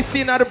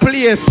NYC, not the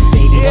place.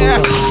 Baby, Yeah.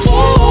 don't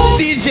go.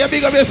 DJ,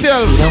 big up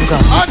yourself. Baby, don't go.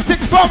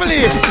 Antics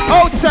family,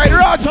 outside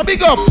Roger,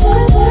 big up.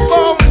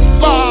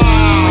 Bomba.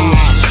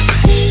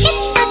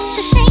 It's such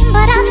a shame,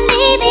 but I'm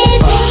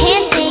leaving.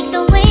 Can't take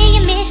the way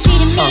you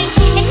mistreated me.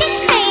 And it's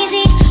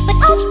crazy, but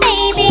oh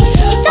baby,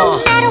 it don't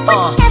matter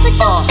whatever,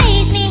 don't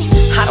faze me.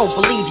 I don't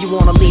believe you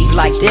wanna leave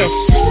like this.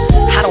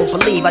 I don't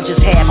believe I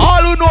just had.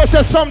 All who knows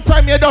that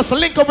sometime you just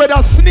link up with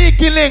a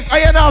sneaky link. I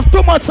ain't have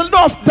too much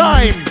enough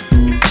time.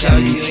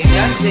 Shawty, you ain't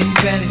gotta take your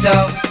panties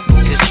off.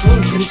 Just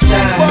cruise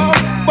inside.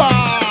 Bomba.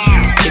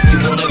 If you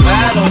wanna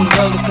ride on the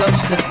roller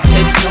coaster,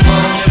 baby, come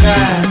on and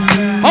ride.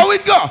 How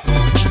it go?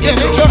 Yeah,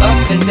 go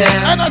up and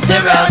down, and I stay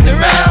round and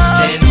round.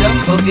 Stand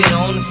up or get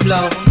on the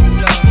floor.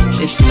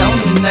 It's on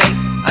tonight.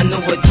 I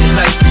know what you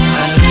like.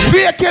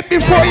 Fake it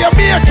before you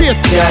make it.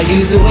 Yeah, I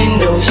use a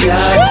window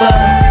shopper.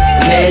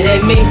 Mad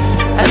at me,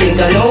 I think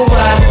I know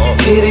why.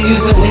 Here to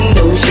use a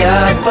window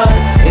shopper.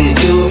 In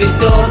the jewelry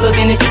store,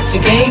 looking at shit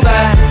you can't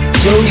buy.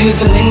 Joe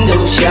use a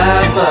window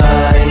shopper.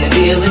 In the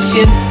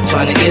dealership,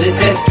 trying to get a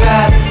test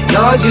drive.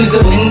 Lord use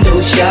a window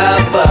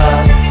shopper.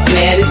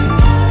 Mad as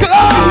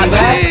see me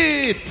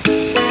right.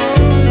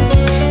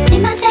 See,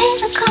 my days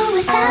are cold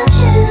without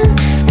you,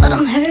 but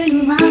I'm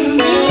hurting while I'm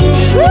with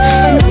you.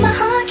 I know my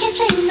heart can't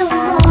take no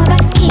more. I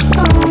keep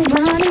on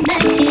running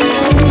back to you.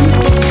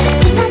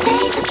 See, my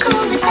days are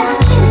cold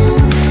without you,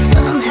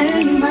 but I'm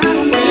hurting while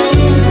I'm with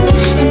you.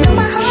 I know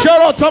my heart.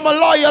 Shout out to my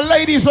loyal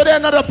ladies for the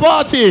end of the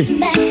party.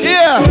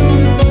 Yeah.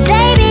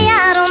 Baby,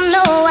 I don't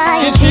know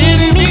why you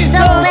treated me so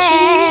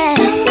bad.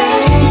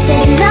 You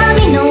said you love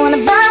me, no one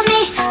above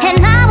me,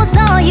 and I was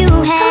all you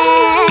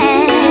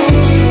had.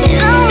 You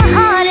know my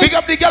heart is. Big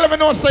up the girl who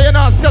know say you're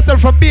not settled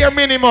for bare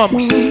minimum.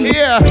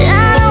 Yeah. I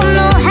don't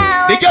know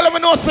how. The girl who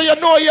know say you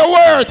know your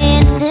words.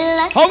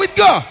 How it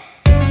go?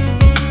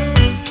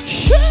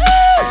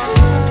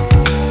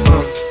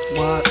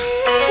 What?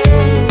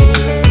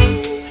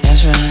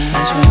 That's right,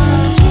 that's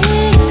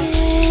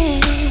right.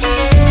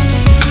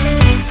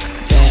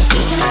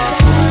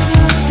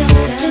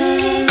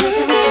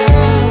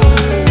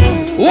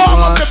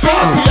 Warm up the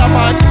party, yeah,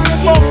 man.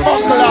 Bumper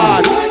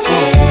clad.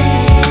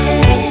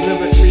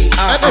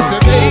 And that's the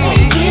baby.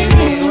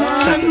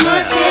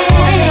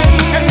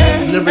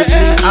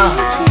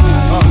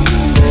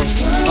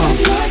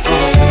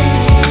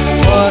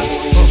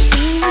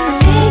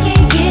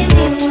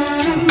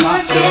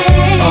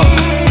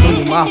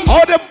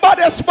 How the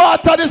baddest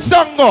part of the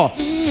song go?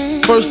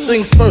 First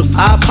things first,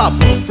 I pop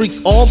her,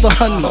 freaks all the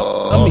honey.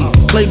 I mean,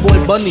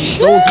 Playboy bunny,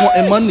 those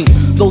wanting money.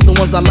 Those the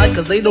ones I like,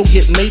 cause they don't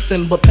get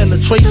Nathan but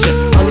penetration.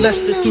 Unless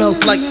it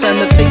smells like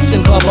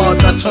sanitation.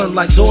 Garbage, I turn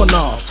like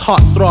doorknobs.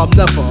 Heart throb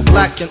never,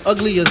 black and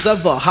ugly as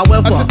ever.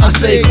 However, I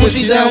stay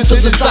Gucci down to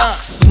the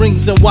socks.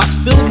 Rings and watch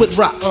filled with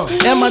rocks.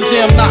 And my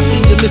jam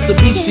knocking your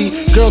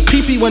Mitsubishi. Girls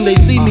pee-pee when they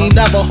see me.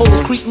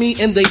 Navajos creep me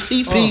and they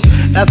TP.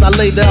 As I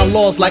lay down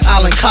laws like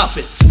Island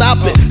Coppet. Stop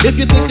it, if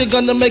you think you're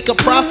gonna make a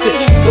profit.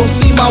 Don't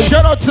see my.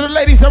 Shout out to the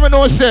ladies, I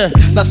know say.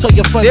 Now tell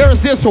your friends.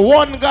 There's this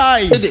one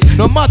guy.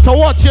 No matter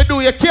what you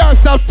do, you can't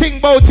stop thinking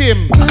about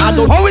him.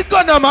 How it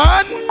gonna,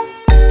 man?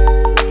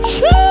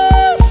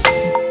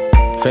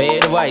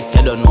 Fred Vice,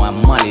 I don't know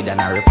I'm Mali than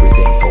I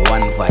represent for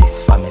one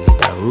Vice family,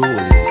 the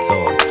ruling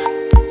soul.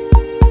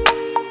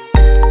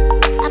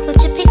 I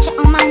put your picture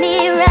on my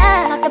mirror.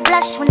 Start to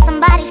blush when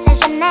somebody says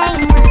your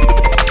name.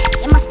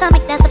 In my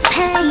stomach there's a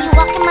pain. See you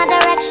walk in my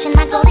direction,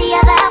 I go the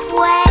other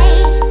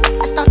way.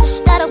 I start to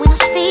stutter when I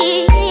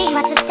speak.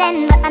 Try to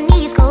stand but my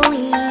knees go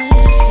weak.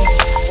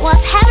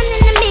 What's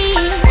happening to me?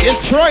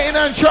 You're trying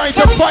and trying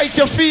to fight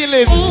your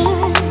feelings.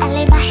 I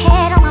lay my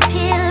head on my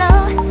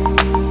pillow,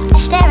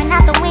 staring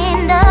out the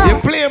window.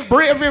 You're playing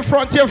brave in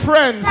front of your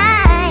friends.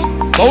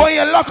 But when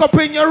you lock up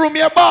in your room,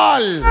 you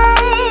ball. You're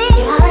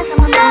always on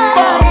my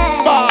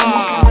mind.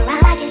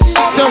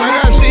 So when I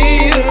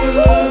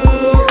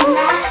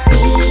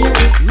see you,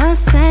 my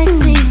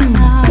sexy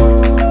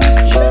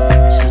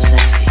so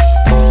sexy.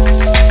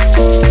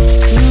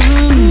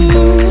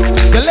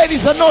 The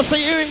ladies that know say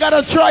you ain't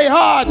gotta try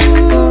hard.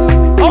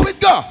 How it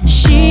go?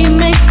 She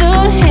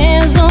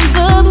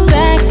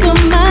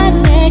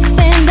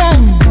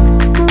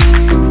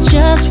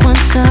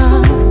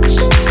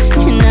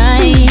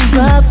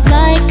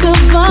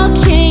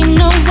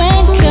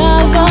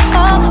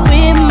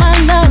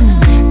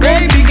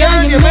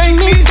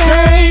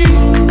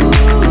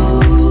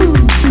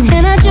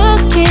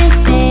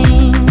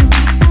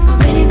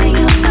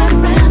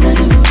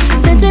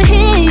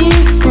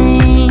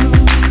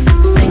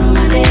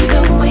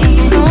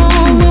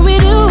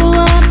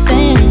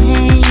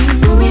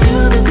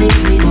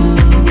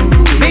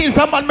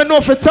man, me know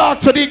if you talk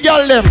to the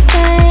girl them.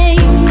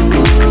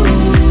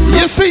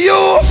 You see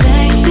you?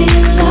 Sexy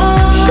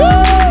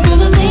love, do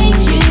the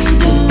things you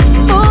do.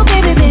 Oh,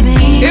 baby,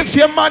 baby. If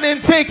your man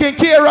ain't taking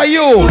care of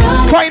you,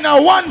 find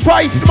a one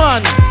vice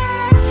man.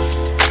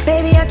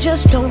 Baby, I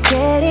just don't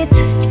get it.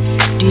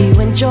 Do you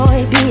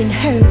enjoy being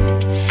hurt?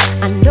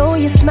 I know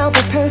you smell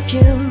the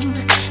perfume,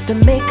 the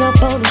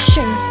makeup on his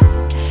shirt.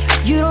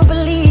 You don't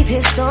believe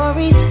his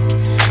stories.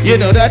 You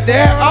know that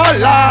there are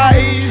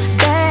lies.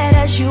 Bad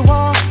as you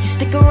are, you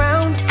stick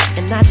around,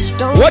 and I just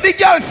don't. What the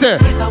girl say?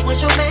 If I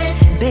was your man,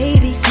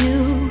 baby,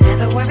 you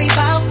never worry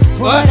about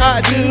what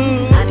I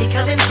do. I be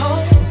coming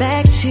home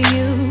back to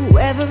you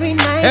every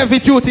night. Every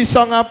duty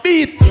song I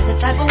beat. You're the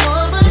type of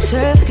woman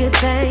deserve good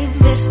things.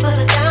 This for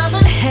the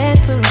diamonds, a head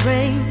full of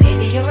rain.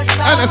 Baby, you're a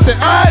star. And I say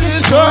I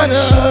just wanna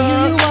show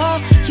you are.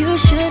 You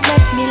should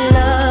let me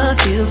love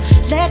you.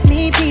 Let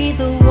me be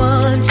the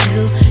one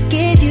to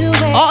give you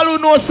away. All who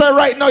know, sir,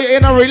 right now you're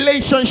in a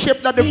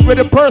relationship that with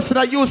the person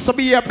that used to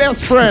be your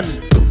best friend.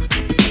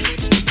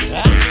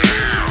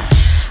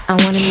 I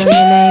wanna know your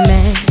name,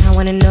 man. I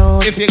wanna know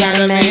if you got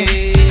a man.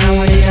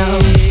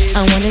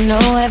 I wanna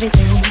know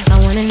everything. I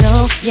wanna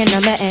know your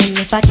number and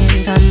if I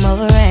can come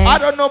over and I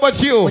don't know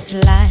about you,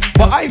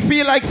 but I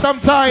feel like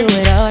sometimes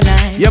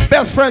your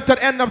best friend could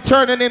end up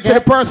turning into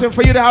the person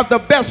for you to have the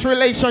best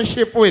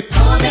relationship with.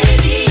 Oh,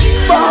 baby,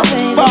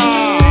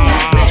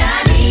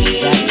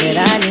 that's what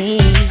I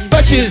need.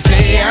 But you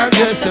say I'm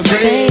just a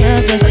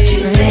friend. but you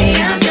say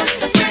I'm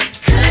just a friend.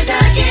 Cause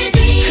I can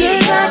be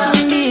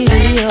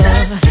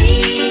fantasy.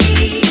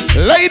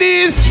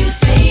 Ladies,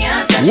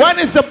 when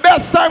is the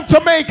best time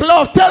to make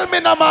love? Tell me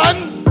now,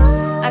 man.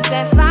 I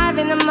said 5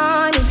 in the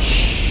morning.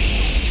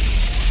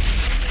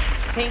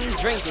 Team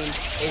drinking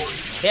is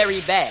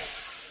very bad.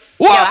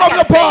 Warm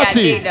up the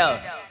party.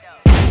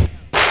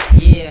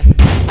 Yeah.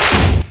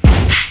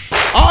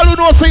 All who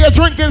know say you're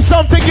drinking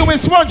something, you been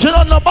smudging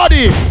on the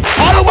body.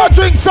 All who want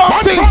to drink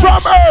something from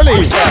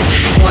early.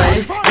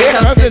 Here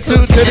comes the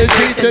 2 to the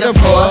 3 to the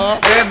 4.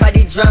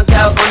 Everybody drunk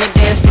out on the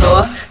dance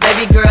floor.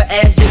 Baby girl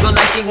ass jiggle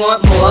like she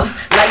want more.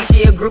 Like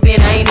she a groupie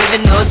and I ain't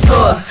even no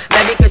tour.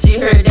 Maybe cause she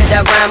heard that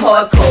I rhyme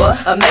hardcore.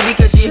 Or maybe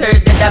cause she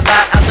heard that I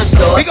buy out the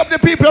store. Pick up the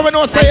people who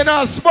know say you're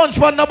not sponge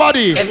on the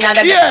body. If not,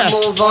 I gotta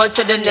move on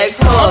to the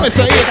next hole.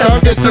 Here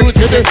comes the 2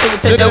 to the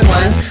 2 to the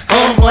 1.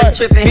 Homeboy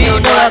tripping, he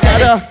don't know I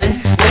gotta.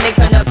 When they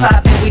come to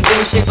pop and we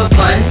do shit for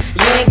fun.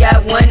 You ain't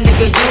got one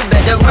nigga, you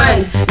better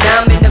run.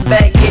 Now I'm in the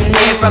back getting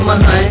head from my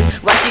huns.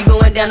 While she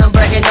going down, I'm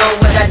bragging on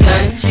what I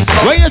done. She's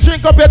when you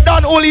drink up your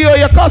Don Julio,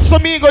 your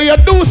Casamigo, your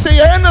Deuce,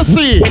 your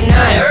Hennessy.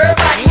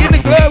 Everybody give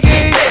me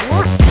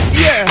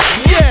yeah.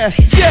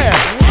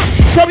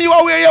 Some you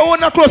are wear your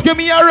own clothes, give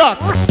me a rock.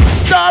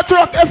 Start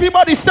rock,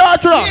 everybody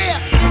start rock.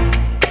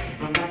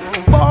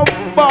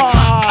 Bomba.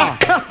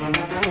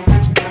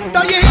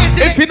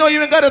 If you know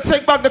you ain't gotta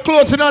take back the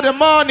clothes in the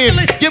morning,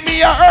 give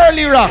me a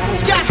early rock.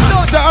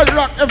 Start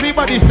rock,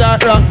 everybody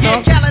start rock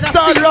now.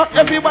 Start rock,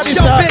 everybody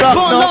start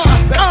rock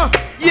now.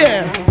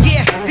 Yeah.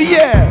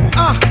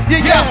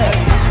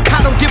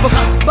 I don't give a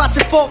fuck about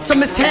your faults or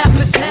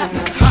mishaps.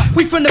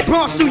 We from the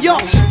Bronx, New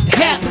York. It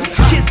happens.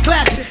 Kids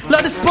clapping,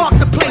 love to spark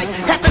the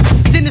place. Half the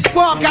in the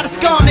squad got a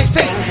scar on their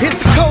face.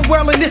 It's a cold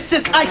world and this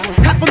is ice.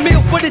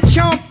 $500,000 for the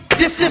charm.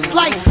 This is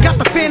life. Got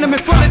the Phantom in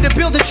front of the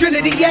building,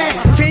 Trinity, yeah.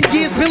 10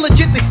 years been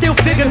legit, they still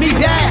figure me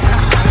bad.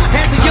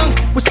 As a young,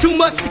 was too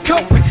much to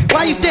cope with.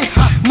 Why you think?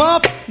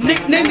 Mom,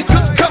 nickname the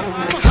cook.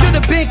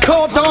 Should've been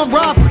called on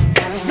robbery,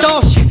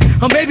 stall shit,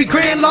 or maybe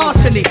grand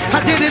larceny.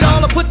 I did it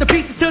all, I put the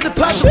pieces to the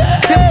puzzle.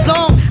 Tips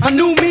long, I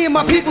knew me and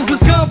my people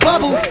was gonna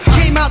bubble.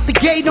 Came out the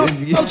gate on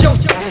Mojo.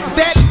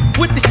 Fat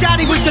with the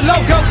shotty with the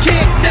logo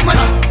kid. Said my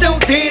don't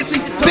dance,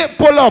 we just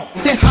pull up.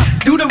 Said,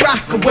 do the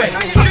rock away.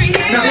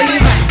 Now lean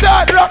back.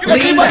 Start rock,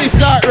 everybody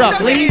start rock.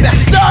 Lean back.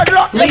 Start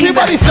rock,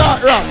 everybody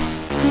start rock.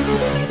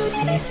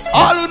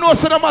 All who know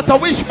so no matter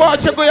which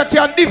part you go, you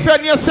can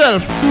defend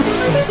yourself.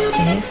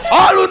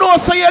 All who know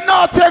so you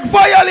not take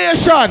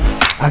violation.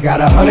 I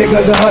got 100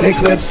 guns, 100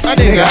 clips.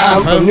 Nigga,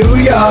 I'm from New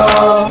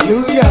York.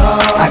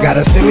 I got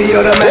a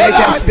semi-automatic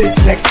that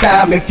spits next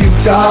time if you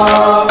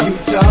talk.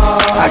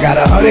 I got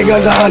 100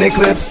 guns, 100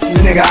 clips.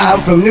 Nigga, I'm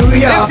from New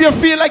York. If you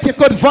feel like you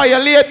could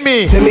violate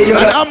me,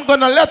 and I'm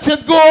gonna let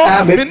it go,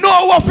 you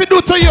know what we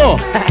do to you.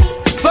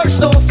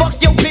 First off,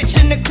 fuck your bitch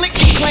in the click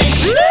you claim.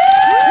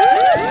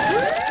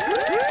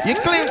 You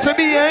claim to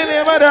be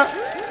a mother.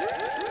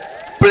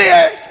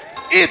 Play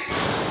it.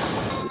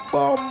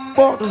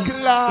 Bombo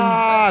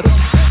class.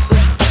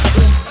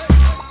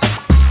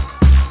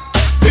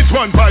 It's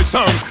one by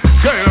sound,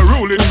 kind of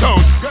ruling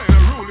sound.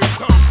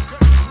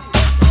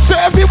 So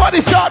everybody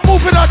start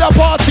moving on the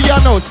party, you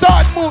know.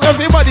 Start move,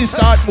 everybody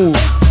start move.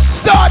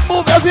 Start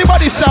move,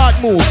 everybody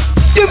start move.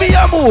 Give me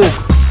a move,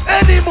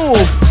 any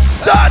move.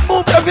 Start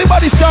move,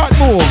 everybody start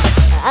move.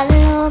 I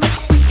love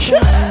you.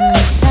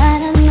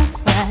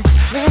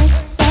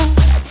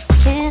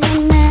 Can't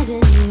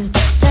imagine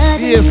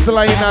you. Yes,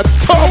 line at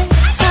top.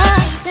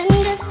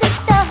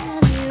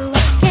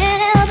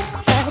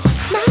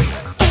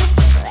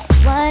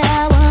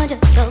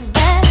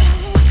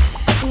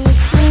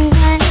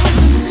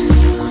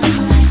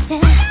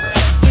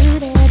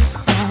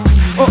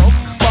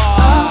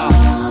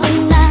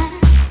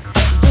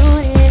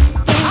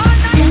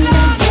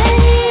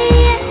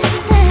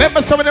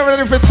 know someone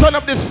never if it turn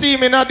up the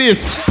steam in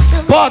this.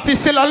 Party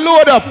still a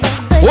load up.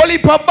 Holy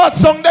pop bad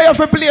song there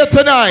for play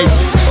tonight.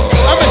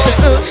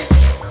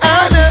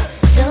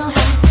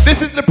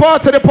 This is the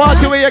part of the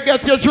party where you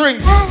get your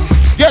drinks.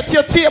 Get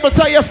your table,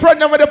 tell your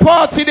friend over the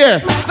party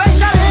there.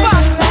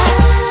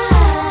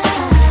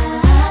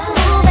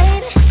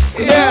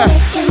 Yeah.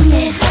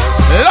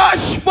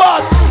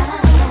 LASHPOT.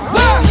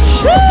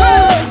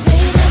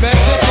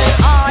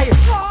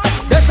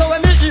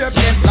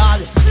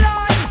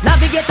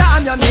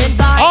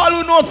 All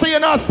who know so you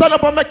not stand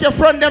up and make your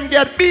friend them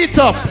get beat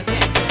up.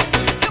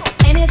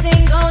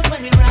 Anything goes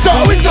when we ride. So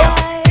we go.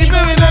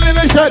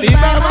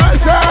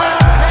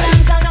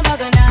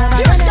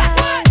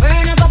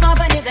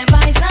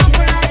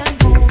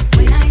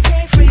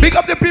 Big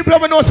up the people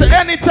who know so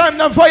anytime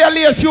them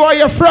violate you or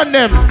your friend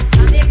them.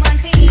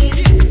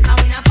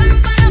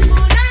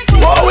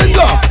 Oh, we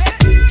go.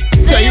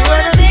 So you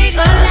wanna take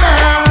my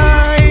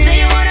life? So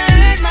you wanna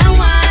hurt my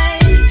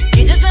wife?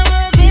 You just a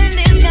wolf in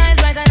disguise,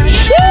 right? I know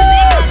you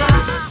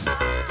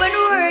when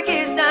work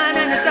is done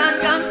and the sun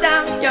comes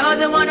down, you're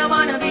the one I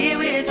wanna be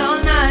with all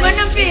night. When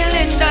I'm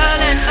feeling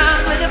dull and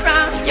out with a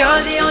frown,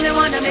 you're the only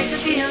one that makes me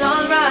feel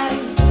alright.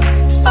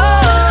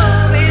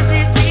 Oh, is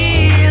it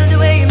real the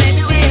way you make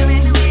me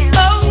feel?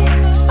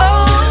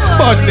 Oh,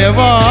 but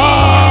never.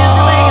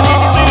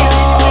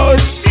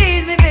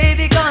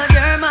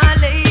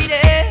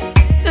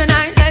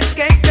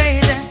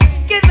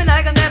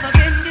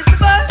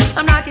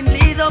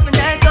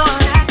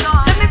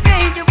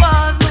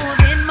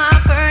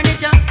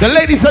 The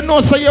ladies that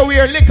know so you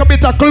wear a little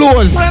bit of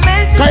clothes.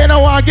 Cause you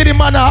don't want to give the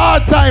man a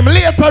hard time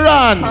later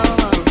on.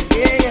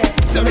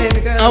 So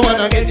baby girl, I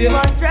wanna get you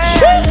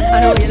undressed.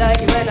 I know you like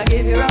it when I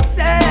give you rough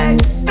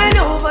sex. Bend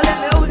over, let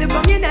me hold it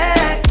from your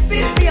neck.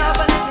 Busy up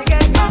and let me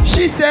get come.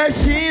 She said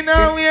she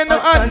know we're no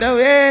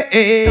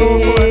underway.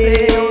 Don't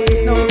foreplay, don't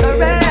kiss, no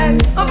caress.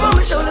 Up on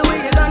my shoulder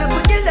where you gonna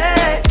put your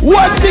legs.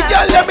 What's the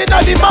girl let me know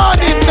the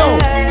morning now?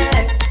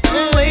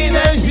 The way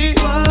that she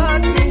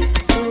wants me,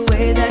 the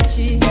way that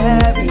she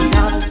carry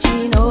on.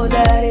 She knows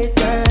that it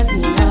turns me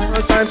on.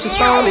 First time she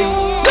saw me,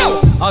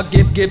 I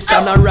give gifts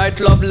and I write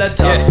love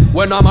letter.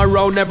 When I'm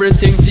around,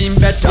 everything seems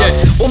better.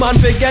 Woman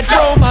forget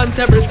romance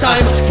every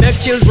time. Make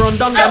chills run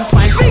down them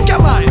spine. Speak your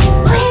mind.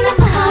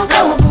 Remember how I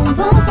go boom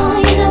boom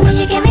boom. You know when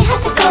you get me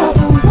hot to go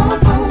boom boom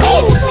boom. When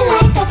you touch me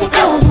like that to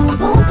go boom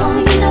boom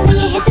boom. You know when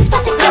you hit the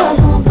spot to go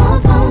boom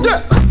boom boom.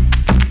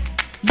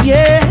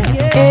 Yeah,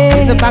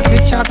 it's a box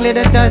of chocolate,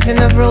 a dozen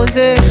of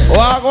roses.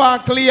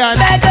 Walk clear.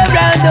 Back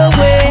around the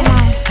way.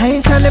 I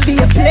ain't tryna be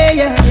a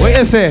player. What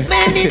you say?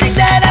 Many things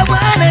that I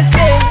wanna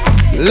say.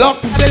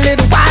 Look, a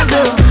little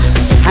wiser.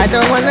 I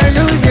don't wanna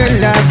lose your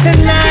love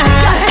tonight.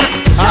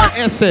 Our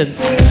essence.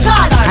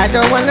 I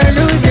don't wanna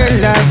lose your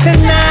love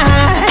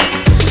tonight.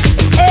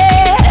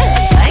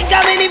 I ain't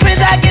got many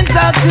friends I can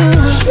talk to.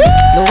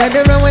 No way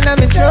to run when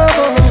I'm in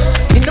trouble.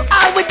 You know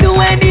I would do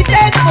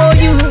anything for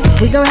you.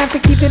 We gon' have to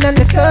keep it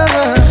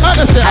undercover.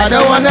 I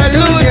don't wanna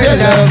lose your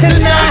love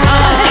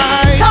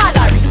tonight.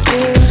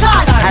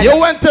 You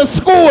went to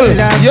school,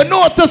 you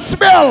know to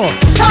spell.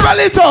 Spell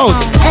it out.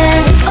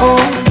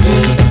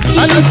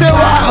 I just say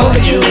wow.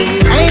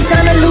 I ain't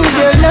tryna lose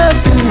your love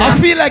tonight. I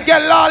feel like you're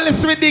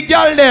lawless with the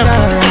girl them.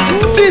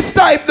 This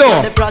type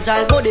though. The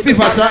fragile body, the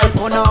fragile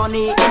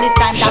punani.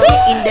 Anytime that we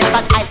in the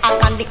fragile, I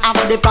can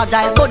have the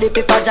fragile body,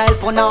 the fragile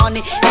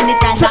punani.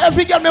 Anytime so if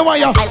you get me one,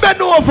 you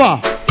bend over.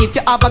 If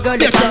you have a girl,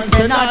 you can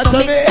send her to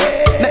me.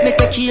 Make me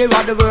take care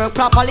of the work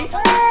properly.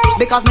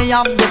 Because me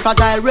have the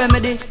fragile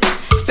remedy.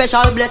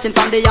 Special blessing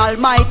from the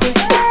Almighty.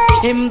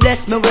 Him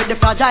bless me with the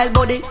fragile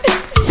body.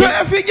 So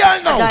every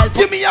girl now,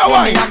 give me your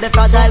wife. Me have the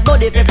fragile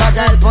body, the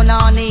fragile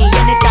punani.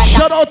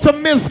 Shout out to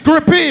Miss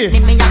Grippy.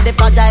 Me have the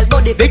fragile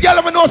body. The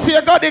girl when no see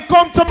you got they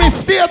come to me,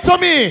 stay to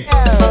me.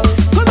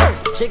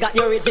 She got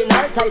the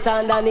original tight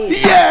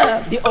underneath.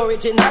 Yeah. The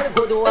original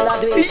good all I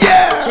do.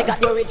 Yeah. She got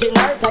the original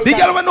tight. The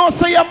girl when no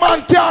say your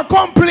man can't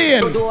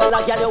complain.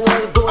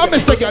 I'm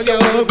Mr. Girl,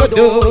 you good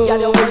do.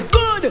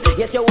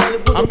 Yes, you all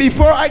good. And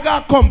before I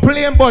got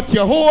complain but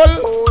your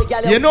whole,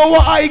 you know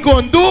what I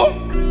gonna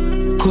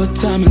do? Cut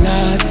time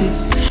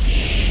lasses.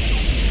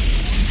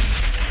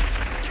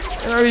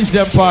 I reach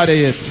them party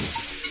yet.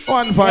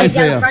 1 5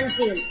 there.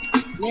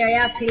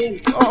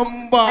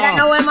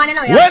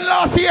 When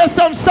last you hear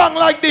some song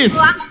like this?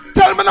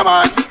 Tell me the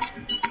man.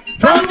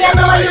 From you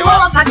know you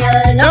walk a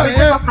girl, no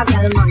you walk a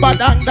girl man.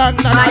 Badang.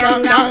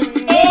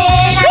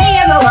 Hey, I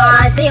hear me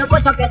want see you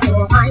push up your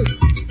two hands.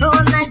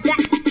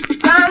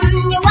 From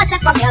you watch a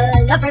girl,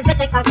 no perfect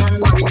take a girl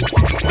man.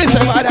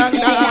 Mr. Badang.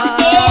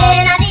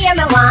 Hey, I hear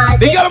me want.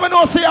 The girl when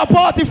no say a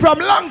party from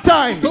long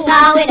time.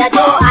 Now we don't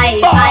do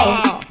I.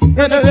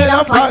 We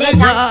don't apologize.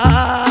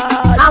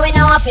 And we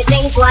don't have to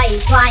think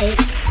twice.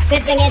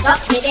 Fixing it up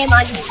with the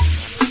man.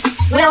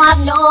 We don't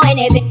have no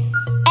enemy.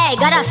 Hey,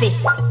 Gaddafi,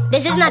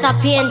 this is not a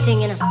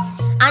painting, you know.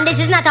 And this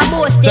is not a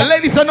boasting. The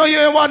ladies I know you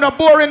ain't want a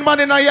boring man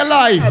in your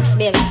life.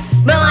 Baby.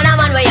 Me want a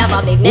man where you have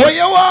a big neck. Where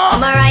you are?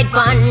 I'm a right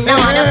pan, I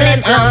want a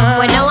flip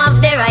flop. When I have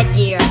the right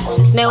gear.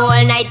 Waste me all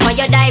night when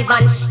you dive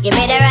on. Give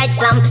me the right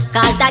slam,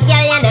 cause that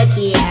girl you no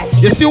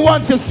care. You see,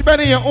 once you're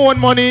spending your own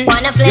money,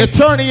 you're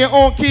turning your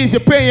own keys,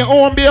 you're paying your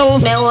own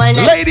bills.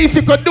 Ladies,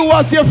 you could do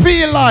as you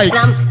feel like.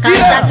 Cause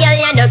that girl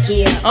you no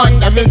care.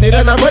 Under 50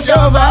 them a push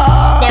over.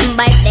 Them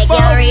bike they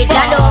can't reach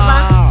a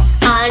Dover.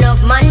 All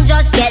enough man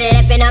just get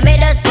left in a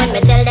middle when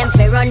me tell them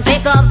to run for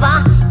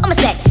cover. I'ma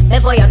say,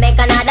 before you make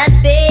another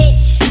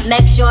speech,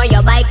 make sure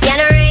your bike can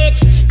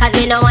reach. Cause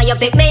me know when you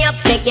pick me up,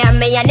 pick your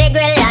me a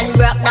nigga and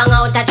broke down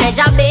out a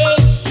Treasure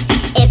Beach.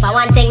 If I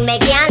want thing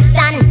make you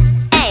stand,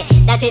 hey,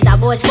 that is a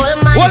boastful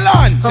man. Hold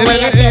on. Who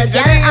may you tell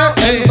girl out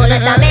in full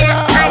of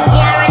stamina and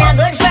carrying a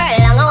good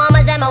furlong. I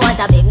want them, I want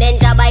a big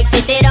ninja bike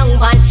to sit down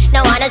on.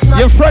 No one is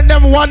your friend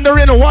them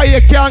wondering why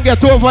you can't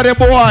get over the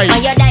boy.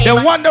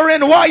 They're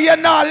wondering why you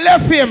not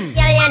left him.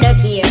 Yeah, you no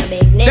care,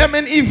 big nigga. Them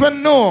ain't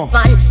even know.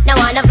 Fun, no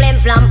one a flim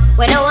flam.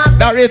 We know what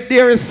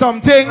there is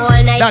something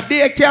that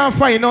they can't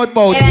find out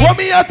about. What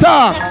me a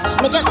talk?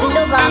 Me just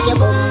love off your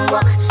boom.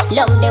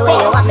 Love the way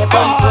you want me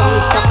boom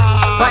boom stuff.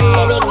 Fun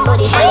the big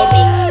booty, fun the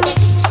big stick.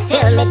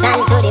 Tell me turn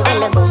to the when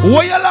me boom.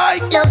 What you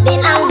like? Love the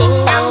long ding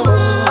dong boom.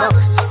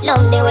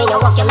 Love the way you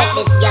walk, you make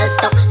this girl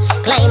stop.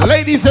 Climb.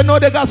 Ladies, you know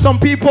they got some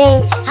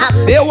people.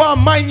 They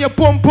want mind your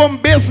pum pum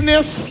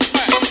business.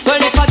 Well,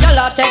 if a girl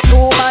a take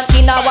 2 man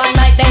in a one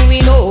night, then we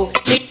know.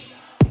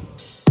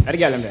 The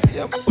girl them there.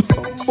 Yep.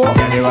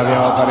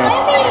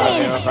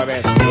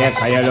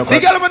 The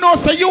girl me know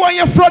say you and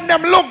your friend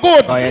them look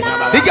good.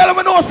 The girl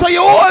me know say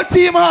your whole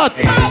team hot.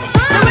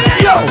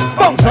 Yo,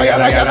 bounce a girl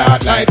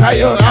hot like a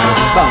you.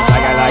 Bounce a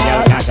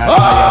girl catch up.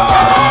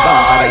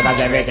 Bounce a girl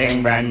 'cause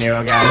everything brand new,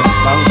 girl.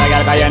 Bounce a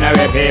girl 'cause you know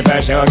we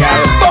people show, girl.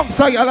 Bounce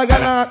a girl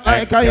hot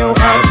like a you.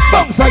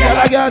 Bounce a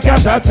girl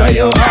catch up to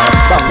you.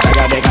 Bounce a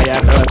girl because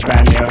your clothes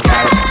brand new,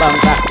 girl.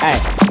 Bounce a, hey,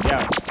 yo.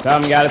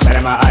 Some girls say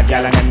them a hot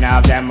girl and them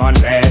have them on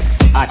dress.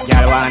 Hot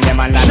girl want them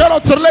and shout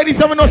out to the ladies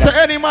who know say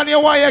any man you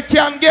want you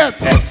can get.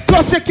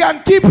 Plus you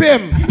can keep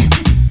him.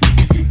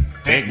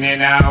 Pick me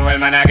now, well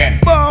man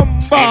again.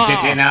 Stiff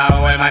titty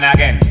now, well man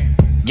again.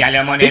 Girl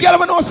your money. The girl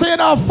who know say you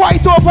now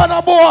fight over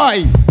a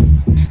boy.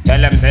 Tell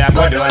them say I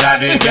go do all I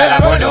do it, girl I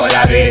go do all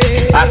I do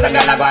it. Ask a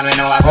girl I go me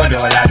know I go do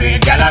all I do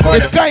it, girl I go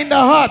do. It's kinda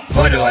hot.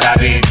 Go do all I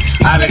do it.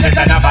 All me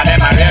say enough of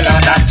them a real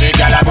on the street,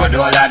 girl I go do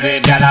all I do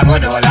it, girl I go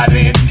do all I do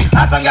it.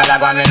 Ask a girl I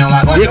go me know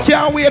I go do. You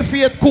can't wait for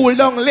it to cool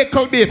down a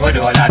little bit. Go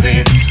do all I do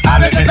it. All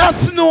me say that's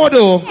snow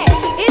though.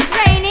 It's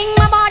raining,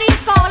 my body's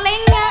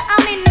calling.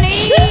 I'm in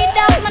need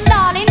of my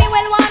darling. He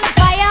will want a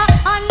fire,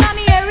 and I'm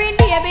hearing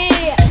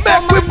baby.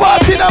 Make we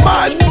party the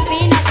man.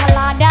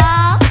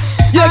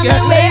 You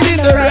get laid in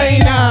the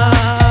rain.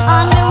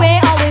 On the way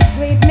always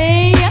sweet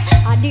me,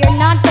 I dare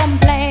not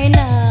complain.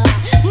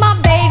 My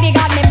baby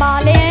got me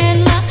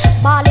balling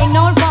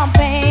out from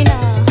pain.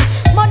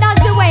 But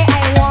that's the way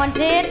I want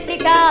it,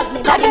 because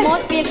me body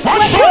must feel.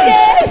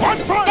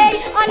 Hey,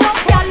 I know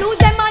can't lose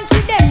them and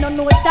treat them,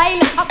 no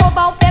style. I go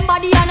about them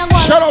body and I go.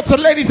 Shout out to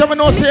the ladies who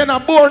know say you're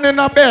not born in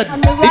a bed.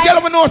 The girl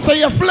who know say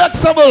you're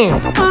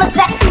flexible.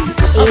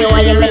 You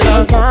are your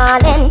little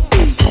darling.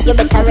 You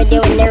better ready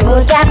when the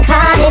road got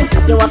calling.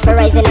 You up for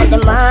rising in the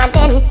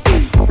morning.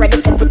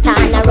 Ready to put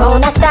on a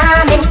round of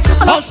standing.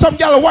 Have some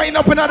girl wind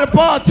up in at the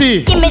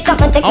party. Give me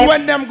something to and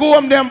when them go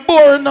home, them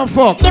boring the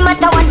fuck. No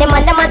matter what them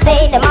and them a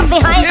say, them up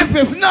behind. If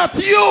it's not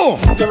you,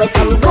 give me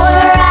some good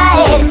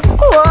ride.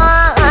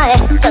 Why?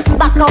 Just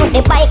back out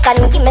the bike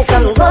and give me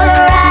some good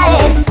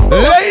ride.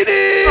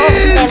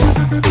 Ladies!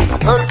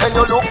 Girlfriend,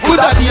 you look good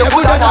a day,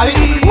 good a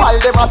night. While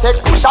them a take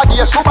push a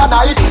day, sugar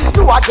night.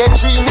 You a get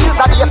 3 meals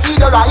a day,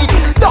 feed you right.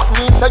 That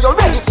means say you're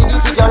ready for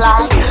the video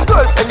line.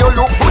 Girlfriend, you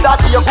look good a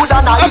day, good a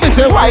night.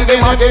 While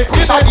them a get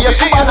push a day,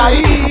 sugar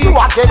night. You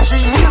a get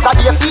 3 meals a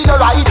day, feed you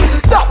right.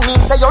 That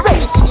means say you're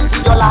ready for the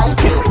video line.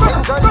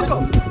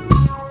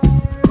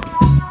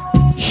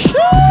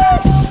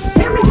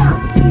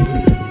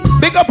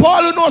 Big up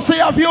all who know say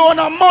you have your own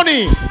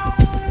money.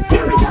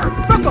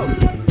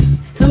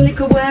 Some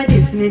little boy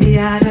diss me the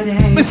other day.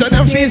 Mr.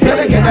 Them fees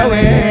to get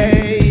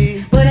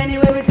away. But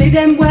anyway we see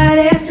them boy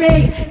they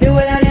stray. The whole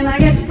of them I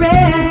get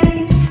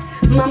sprayed.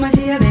 Mama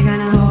she a beg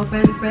and I hope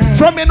and pray.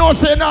 From me know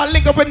say now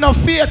link up with no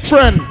fake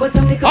friends.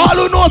 All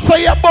who know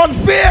say you born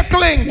fake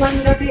links.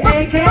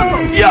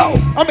 Yo,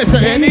 I'm gonna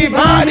say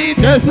anybody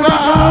just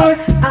right.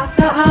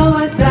 After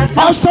hours that.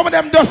 How some of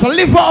them just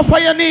live off of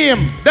your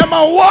name. Them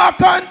a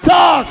walk and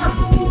talk.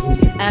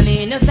 I'm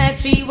in a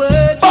factory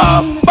working,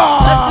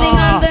 hustling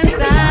on the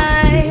side.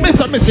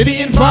 Missy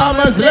the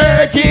informers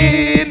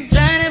lurking,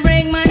 trying to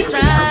break my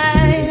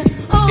stride.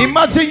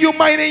 Imagine you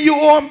minding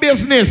your own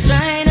business,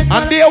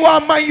 and they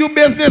want mind your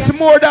business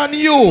more than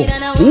you.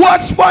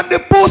 Watch on the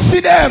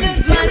pussy them.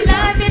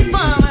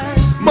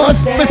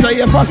 Must Mr.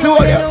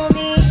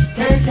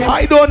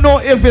 I don't know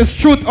if it's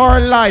truth or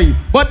lie,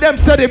 but them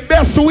say the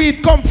best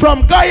weed come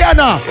from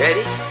Guyana.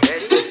 Ready?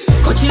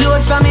 Coachy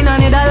load from in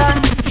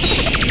Netherlands.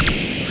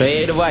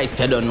 Trade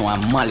Vice, I don't know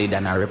I'm Mali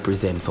than I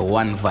represent for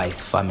One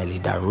Vice family,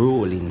 the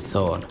ruling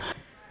son.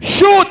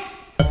 Shoot!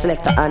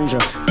 Selector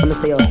Andrew. Some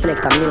say yo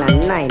Selector Milan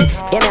 9.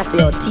 Yeah, me say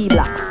yo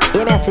T-Blacks.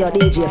 Yeah, me say yo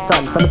DJ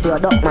Son. Some say yo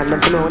Duckman. Them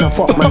to know no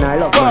fuck man or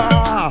love man.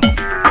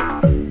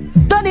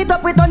 Turn it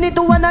up, we turn it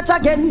to one notch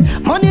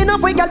again. Money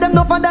enough, we got them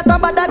no fun that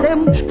bother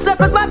them. Say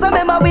Christmas,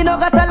 remember we no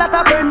got a lot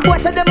of friends. Boy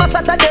say them a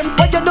shot at them,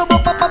 but you know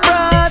about Papa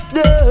Frost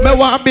them. Me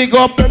want big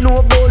up. You know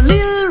about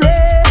Lil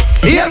Ray.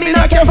 Yeah, me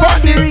not care for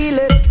the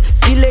realest.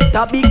 Select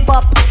a big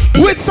pop.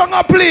 Which song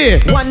I play?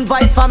 One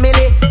Voice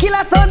Family.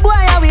 Killer son, boy,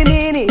 how we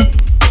mean it?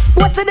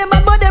 What's in them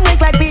about them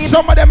look like people?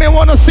 Some of them may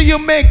want to see you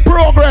make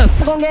progress.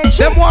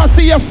 Them want to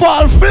see you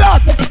fall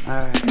flat.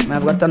 Alright,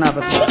 I've got to turn off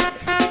a few.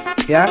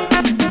 Yeah?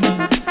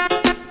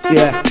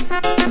 Yeah.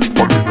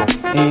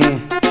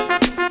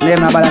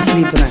 Never about to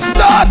sleep tonight.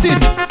 Start it.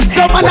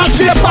 Someone a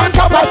stay on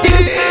top of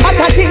things,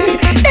 other things.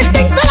 These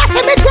things that I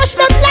say me crush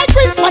them like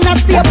rings. Man a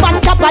stay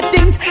on top of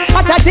things,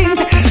 other things.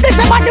 This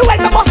is what the world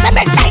me bust them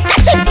head like a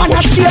chip. Man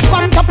a stay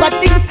on top of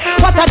things,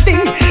 other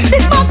things.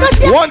 This focus.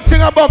 One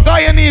thing about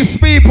Guyanese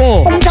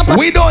people,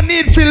 we don't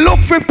need to look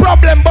for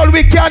problem, but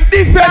we can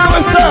defend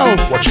ourselves.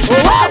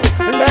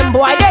 Them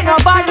boy they no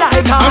bad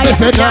like I.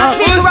 Now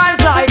speak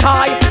rhymes like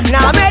I.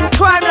 Now make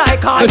crime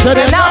like I.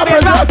 Now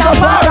be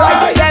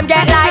Rastafari. Them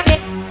get like me.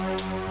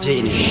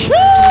 Genius.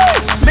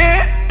 Me,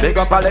 big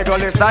up a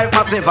little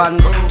Cypher 7.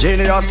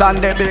 Genius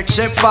and the big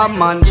ship from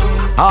man.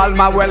 All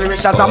my well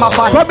wishers are my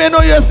fan. From me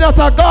know you're not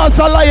a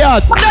Gaza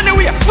liar.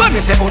 Anyway, when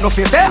me say no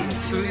face it.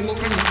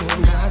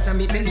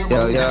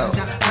 Yo.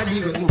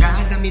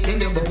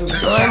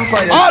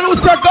 All who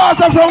say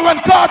Gaza from when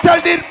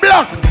Cartel did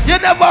block, you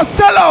never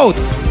sell out.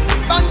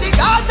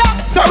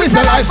 So it's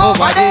a life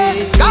over there.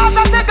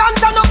 Gaza say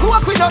ganja no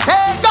cook we no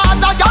take.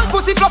 Gaza girl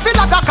pussy fluffy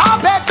like a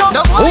carpet.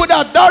 Who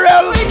that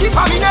Darrell? We keep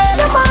having it.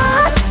 No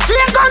man,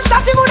 straight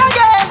gunshot he would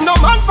again. No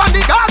man from the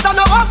Gaza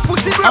no one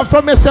pussy. And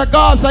from Mr.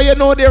 Gaza you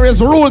know there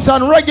is rules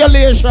and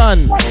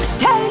regulation.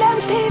 Tell them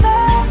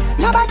Steven,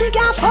 nobody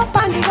can fuck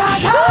on the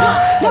Gaza.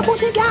 No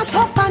pussy can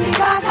fuck on the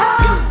Gaza.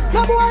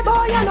 No boy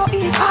and no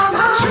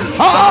informer.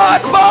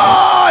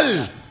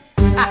 Hardball!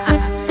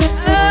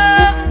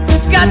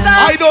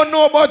 I don't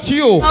know about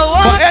you,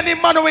 but any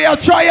man where you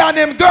try on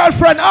him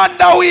girlfriend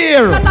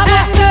underwear.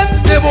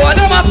 The boy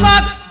them a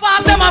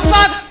fuck them a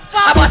fuck.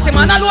 About him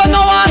and alone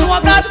no one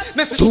know God.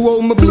 To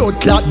all my blood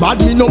clot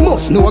bad me no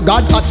must know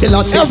God.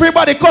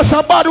 Everybody cuss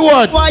a bad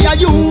word. Why are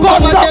you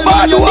cuss a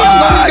bad word?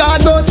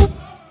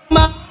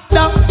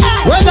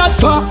 Where that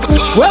for?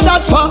 Where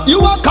that for? You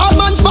a call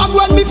man fag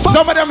when me fuck.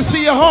 Some of them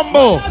see you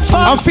humble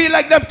and feel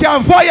like them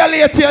can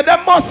violate you. They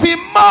must be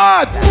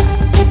mad.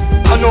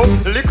 I know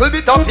little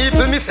bit of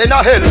people miss in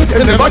a hell.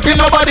 They never kill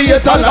nobody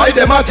yet and lie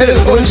them a tell.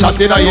 Gunshot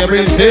in a your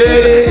brain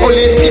cell.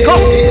 Police pick up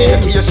the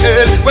AK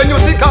shell. When you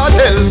see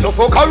cartel, no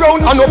fuck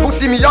around and no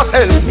pussy me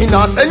yourself. Me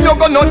nah send you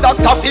go no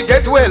doctor fi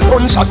get well.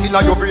 Gunshot in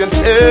a your brain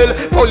cell.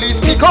 Police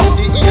pick up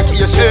the AK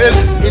shell.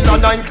 In a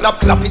 9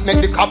 clap it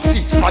make the cop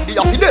see. Smaddy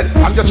a fi dead.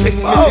 From your check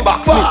me fi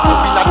box me.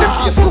 Put in a them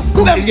face goof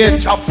in get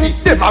chop see.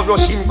 Them a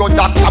rush him go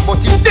doctor but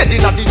he dead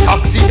in a the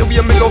taxi. The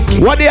way me love.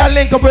 What they a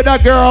link up with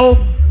that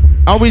girl?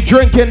 And we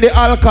drinking the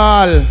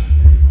alcohol,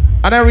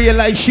 and I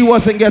realized she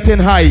wasn't getting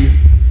high.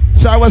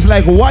 So I was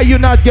like, why you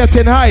not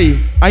getting high?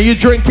 And you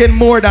drinking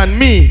more than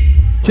me?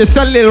 She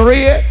said, Lil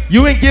Ray,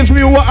 you ain't give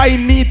me what I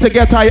need to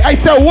get high. I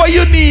said, what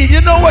you need?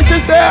 You know what she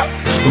said?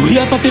 We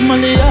are popping my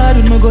yard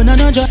and we're gonna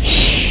no job.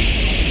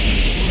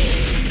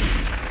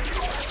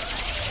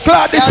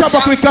 Clap the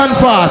chopper quick and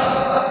fast.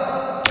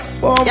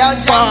 Yo,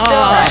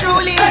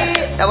 truly,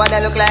 the one that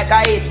look like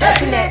I eat,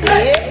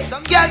 definitely. Some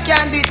girl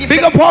can do it.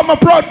 Big up all my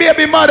proud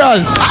baby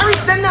mothers.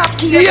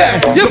 Yeah,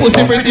 you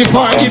pussy pretty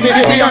far, give me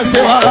the Beyonce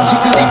one.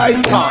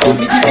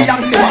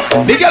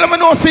 The girl me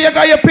know say you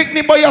got your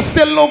picnic, but you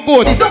still look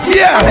good.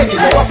 Yeah.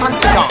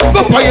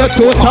 Go for your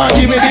toe,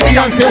 give me the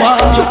Beyonce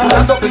one.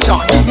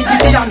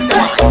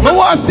 I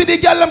want to see the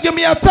girl give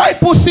me a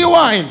tight pussy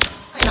wine.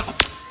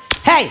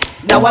 Hey,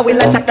 now I will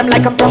attack them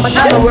like I'm from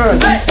another world.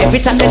 Every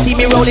time they see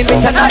me rolling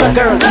with another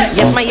girl.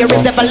 Yes, my ear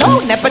is a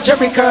balloon, never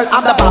jerry curl.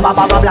 I'm the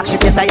Baba Black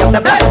Sheep, yes, I am the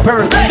Black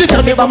Pearl. They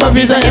tell me about my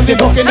visa every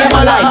fucking day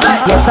my life.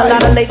 Yes, a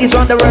lot of ladies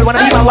around the world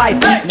wanna be my wife.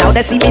 Now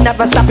they see me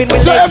never stopping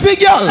with so every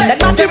girl,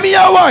 give me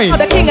a wine.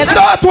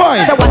 Start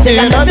wine. So what you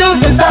gonna do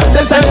to stop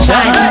the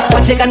sunshine?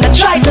 What you gonna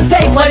try to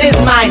take what is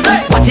mine?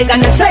 What you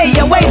gonna say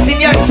you're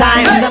wasting your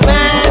time? The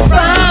man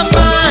from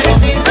Mars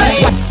is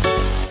here.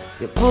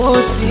 Your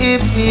pussy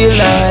feel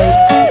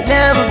like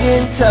never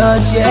been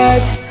touched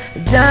yet.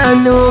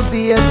 Don't know,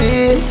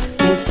 baby.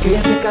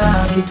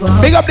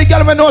 Big up the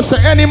girl when know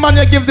say any man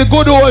you give the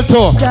good old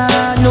to.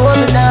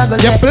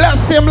 You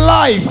bless him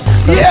life.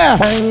 Yeah.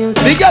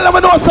 The girl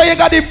when know say you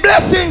got the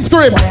blessing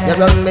script. You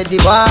run with the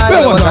boy.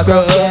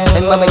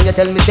 And when you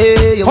tell me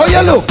say you how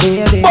you look?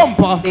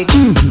 Bumper.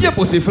 You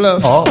pussy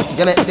fluff.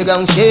 You make the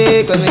ground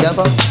shake when we have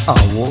up.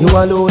 You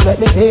alone let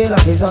me feel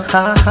like it's a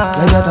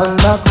when you turn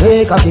back,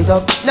 wake up it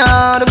up.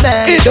 Now the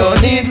man it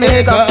don't need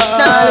makeup.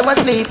 Now they want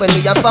sleep when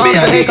we have fun. Me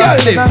and the girl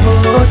live.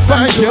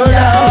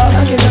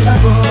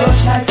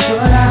 Ghost like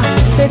solar.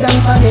 Sit down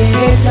on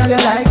it, girl you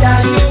like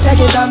that.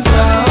 Take it on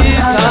from.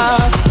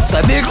 It's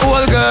a big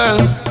old girl.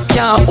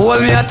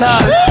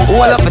 at all.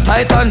 All of a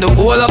tight and the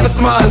whole of a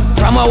small.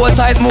 From our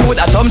tight mood,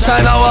 I jump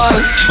shine a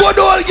wall. Good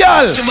old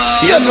girl.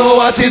 You know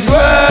what it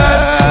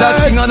worth. That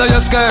thing under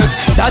your skirt,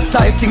 that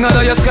tight thing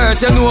under your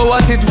skirt. You know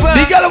what it worth.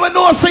 The girl will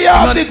know so you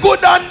have the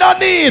good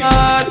underneath.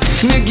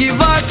 Me give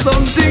her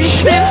something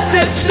stiff.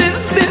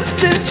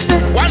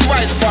 One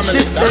wise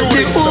family.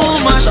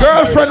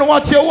 Girlfriend,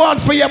 what you want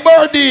for your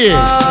birthday?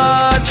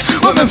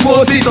 When me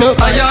force it up,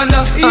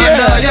 ayanda.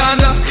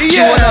 She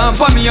hold on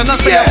for me and I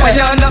say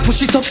ayanda.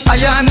 Push it up,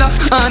 ayanda.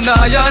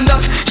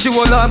 She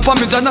hold on for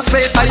me and I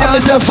say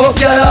ayanda. Fuck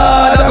your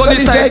lord, I go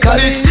inside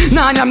college.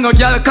 Nah, I'm no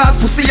girl, cause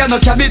pussy and no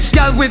cabbage.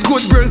 Girl with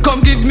good brain,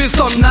 come give me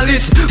some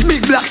knowledge.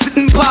 Big black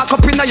sitting park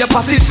up in your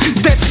passage.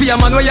 Dead fear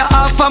man where you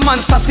half a man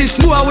sausage.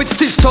 Boy with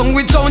stiff tongue,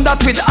 we drown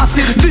that with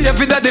acid. The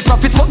every day they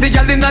profit, fuck the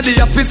girl in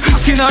the office.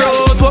 Skin her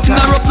out, open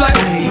her up like.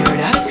 You hear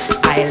that?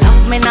 I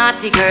love me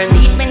naughty girl,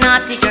 leave me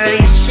naughty girl.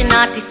 Yes, she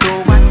naughty, so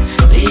what?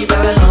 Leave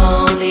her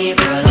alone, leave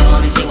her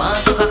alone. If she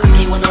wants to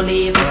cocky, we no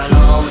leave her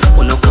alone.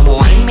 We no come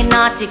wine me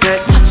naughty girl,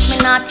 touch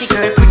me naughty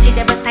girl. Pretty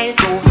devil style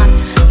so hot.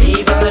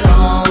 Leave her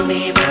alone,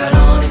 leave her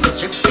alone. If she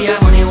strip for your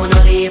money, we no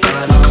leave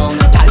her alone.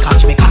 Girl,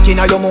 catch me cocky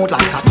in your mouth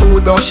like a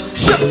toothbrush.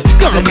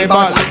 Goggle me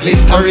bars like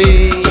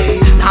Listerine.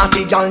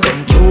 Naughty girl, them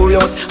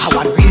curious. How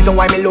one reason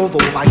why me love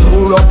over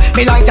Europe.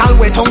 Me like girl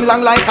with tongue long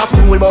like a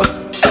school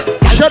bus.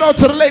 Shout out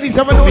to the ladies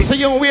that know so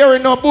you're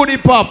wearing no booty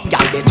pop.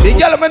 The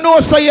girl me know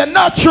so you're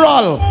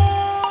natural.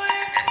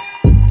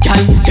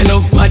 Girl, you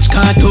love watch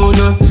cartoon.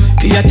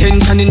 Pay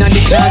attention in the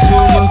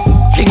classroom.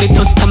 Fling the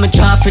dust and me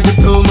draw for the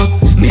broom.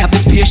 Me have the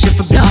spaceship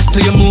for blast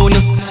to your moon.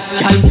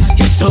 Girl,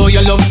 you saw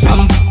your love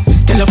from.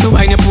 Tell her to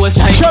wine your pose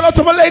like. Shout out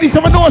to my ladies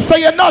that know so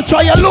you're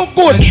natural. You look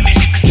good.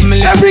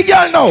 Every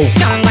girl know.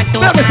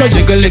 Let me say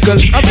jiggle little.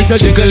 Let me say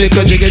jiggle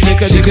little. Jiggle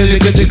little. Jiggle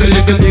little. Jiggle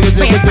little.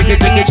 Jiggle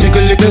little.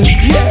 Jiggle little.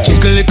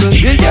 Jiggle little.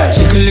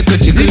 Jiggle little.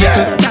 Jiggle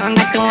little.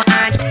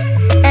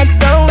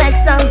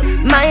 XOXO,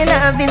 my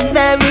love is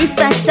very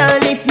special.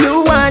 If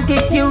you want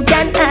it, you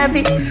can have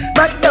it,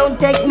 but don't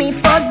take me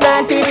for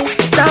granted.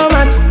 So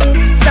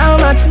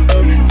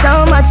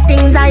much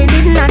things I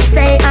did not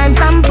say. I'm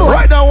from poor.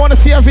 Right now I want to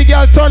see every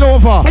girl turn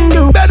over.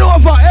 Bend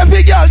over,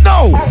 every girl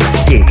now.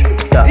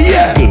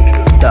 Yeah.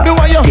 Me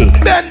want you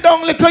bend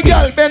down like a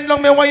girl. Bend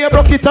down, me want you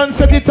broke it and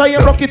set it. And you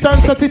broke it and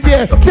set it,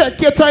 yeah. Take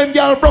your time,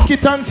 girl, broke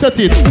it and set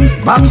it.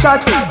 Back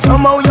shot,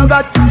 somehow you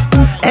got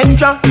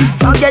extra,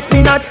 forget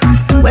me not.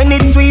 When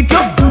it's sweet,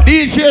 you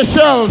DJ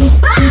Shells.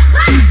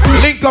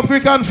 Link up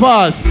quick and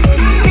fast.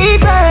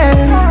 Fever,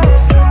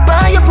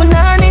 buy your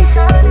punani.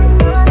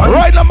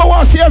 Right now I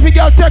want to see every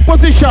girl take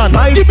position.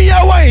 Give me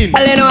a wine.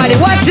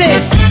 Watch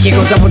this. Kick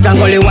out the put and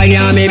gully wine,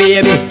 yeah, me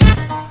baby.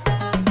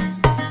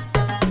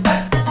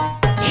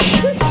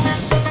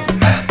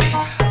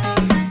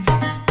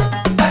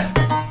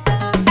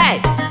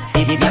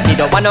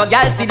 Don't want no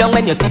girl sit down.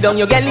 When you sit down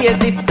you get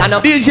lazy. Stand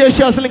up. DJ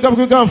Shells, link up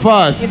quick and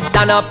fast.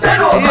 Stand up,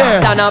 bend over.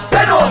 Yeah. Stand up,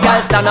 bend over.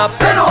 Girl, stand up,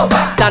 bend over.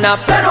 Stand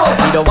up, bend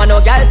over. You don't want no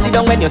girl sit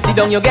down. When you sit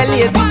down you get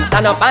lazy.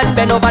 Stand up and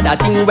bend over.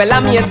 That thing well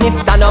amaze me.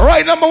 Stand up.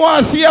 Right now I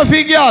want to see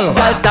every girl.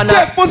 Girl, stand up.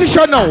 Take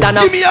position now. Stand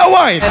up. Give me a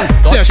wine.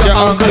 Touch your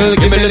uncle,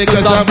 give me a little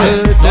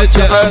sample. Touch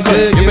your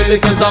uncle, give me a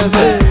little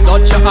sample.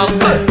 Touch your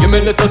uncle, give me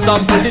a little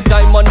sample. The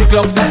time on the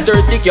clock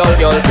 6:30, girl.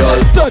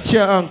 Touch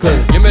your uncle.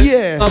 Give me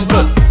yeah.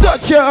 sample.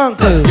 Touch your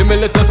uncle. Give me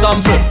a little sample.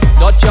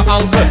 Touch your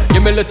uncle.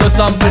 Give me a little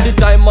sample. The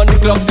time on the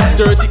clock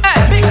 6:30.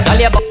 Hey,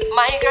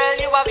 my girl,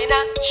 you a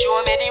winner.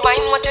 Show me the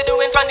wine, what you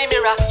doing from the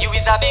mirror. You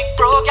is a big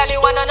pro, girl, you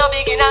wanna no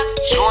beginner.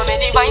 Show me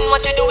the wine,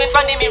 what you doing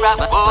from the mirror.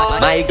 Oh.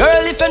 My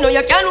girl, if you know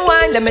you can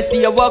wine, let me see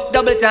you walk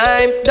double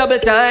time.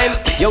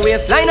 Your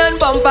waistline and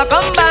bumper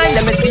combine.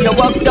 Let me see you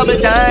walk double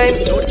time.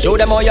 Show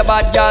them all your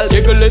bad, girl.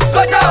 Jiggle it,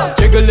 go down.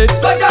 Jiggle it,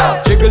 go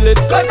down. Jiggle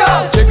it, go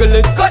down. Jiggle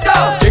it, go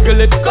down.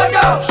 Jiggle it, go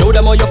down. Show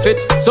them all your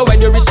fit. So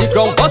when you reach the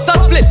ground, bust a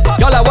split.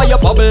 Y'all are why you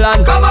bubble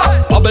and come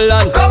on, bubble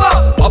and come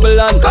on, bubble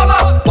and come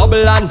on,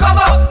 bubble and come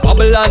on.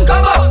 Bubble and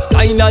come on,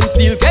 sign and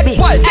seal, get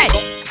wild. Hey.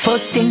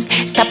 First thing,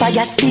 stop at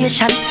your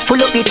station.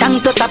 Full up the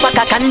tank to stop a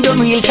condom,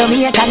 real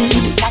Jamaican.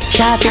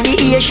 Sharp in the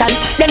Asian.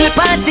 Then we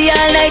party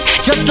all night,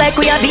 just like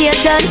we have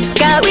Asian.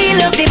 Cause we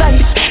love the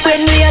vibes.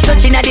 When we are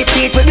touching at the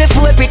street with the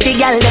four pretty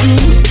gal them.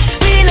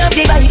 We love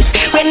the vibes.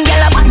 When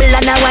gal a bubble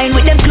and a wine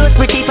with them close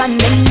pretty pan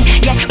them.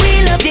 Yeah,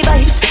 we love the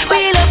vibes.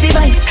 We love the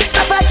vibes.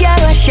 Stop at your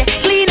rush,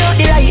 clean out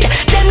the ride.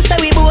 Them say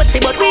we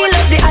bossy, but we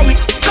love the hype.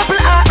 Couple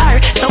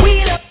RR, so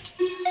we love.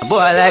 A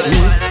boy like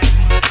me.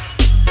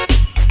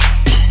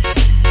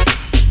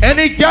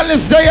 Any girl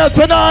is there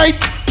tonight?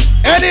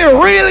 Any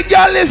real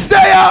girl is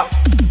there?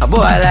 A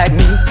boy like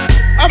me.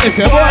 I miss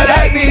a boy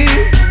like me.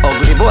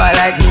 Ugly boy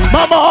like me.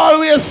 Mama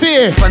always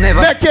say,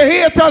 make your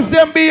haters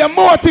them be your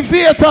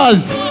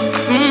motivators.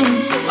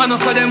 I know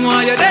for them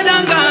why you're dead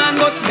and gone,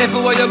 but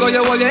everywhere you go,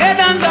 you hold your head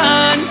and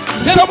gone.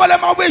 Some of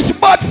them I wish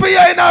bad for you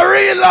in a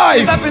real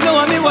life. Happy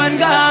know me one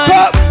gone.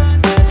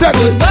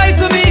 Goodbye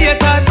to me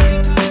haters.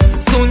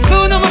 Soon,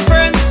 my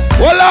friends.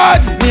 Well,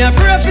 Lord. Me a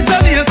pray for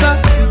Jamaica.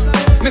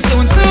 Me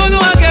soon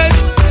again.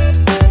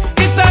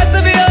 It's hard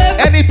to be alive.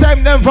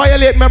 Anytime them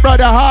violate my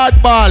brother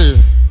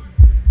hardball,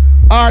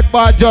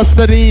 Hardball just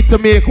need to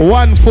make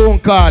one phone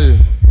call.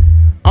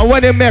 And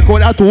when they make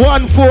that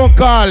one phone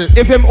call,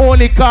 if him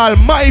only call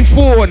my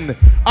phone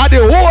and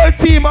the whole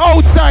team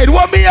outside,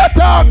 what me a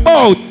talk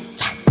about?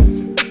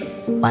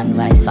 One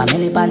Vice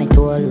family panic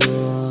all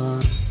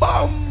road.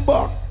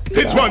 Bamba.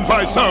 It's One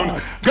Vice sound,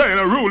 getting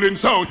a ruling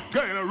sound.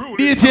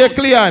 DJ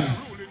Cleon,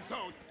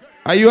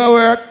 are you at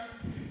work?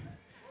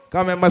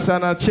 Come here, my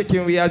son, and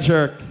chicken we a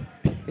jerk.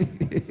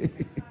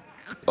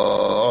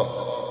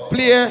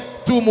 Play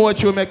 2 more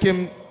to make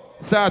him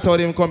start out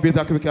him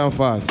computer quick and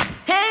fast.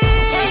 Hey,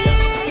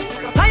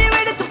 are you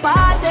ready to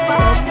party?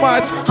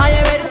 Mad. Are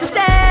you ready to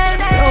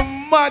dance?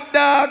 Mad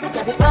dog. Let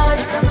the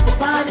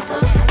party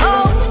come.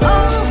 Oh,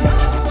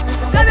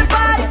 let the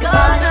party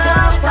come.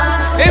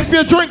 If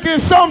you're drinking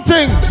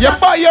something, you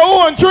buy your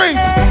own drink.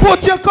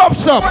 Put your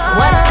cups up.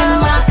 What's in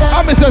my cup?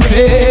 I'm Mr.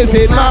 Stays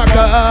in my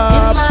cup.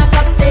 In my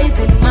cup, stays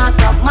in my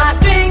cup. My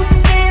drink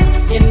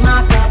is in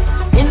my cup.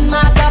 In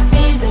my cup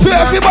is in so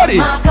everybody.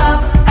 My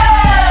cup.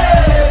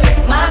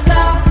 Hey, my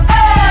cup.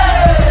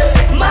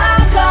 Hey, my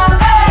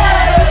cup.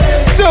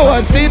 Hey. So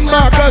what's in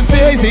my cup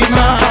stays in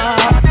my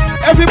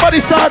cup. Everybody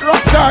start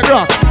rock.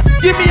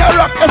 Give me a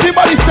rock.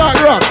 Everybody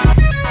start rock.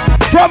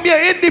 From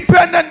your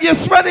independent, you're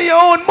spending your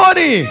own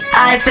money.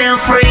 I feel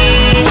free.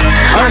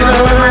 I'm a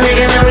little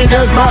niggas and we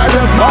just bought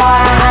the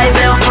bar. I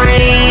feel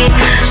free.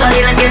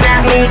 Shawty looking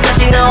at me cause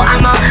she know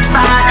I'm a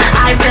star.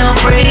 I feel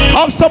free.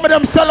 Of some of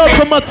them sell out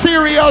some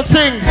material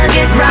things.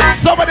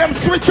 Some of them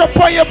switch up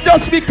on you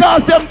just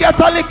because them get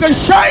a little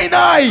shine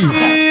eye.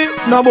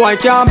 No boy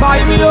can't buy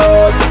me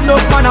out. No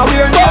man a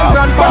wear name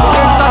brand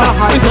pants and a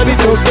high. We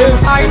just still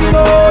find him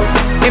out.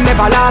 Him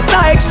never last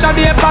a extra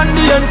day on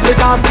the ends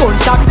because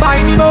gunshot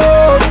bind him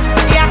out.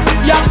 Yeah,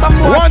 you have some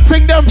more. One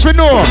thing them to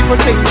know.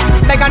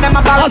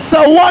 I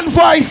saw One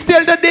Vice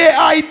till the day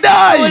I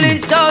die.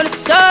 Rolling sound,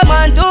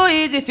 someone do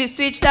easy if you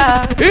switch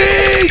that.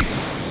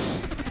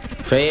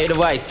 For the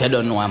Vice, I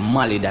don't know I'm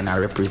Mali than I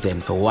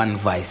represent for One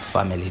Vice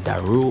family,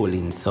 the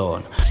ruling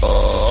sound.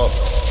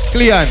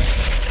 Cleon.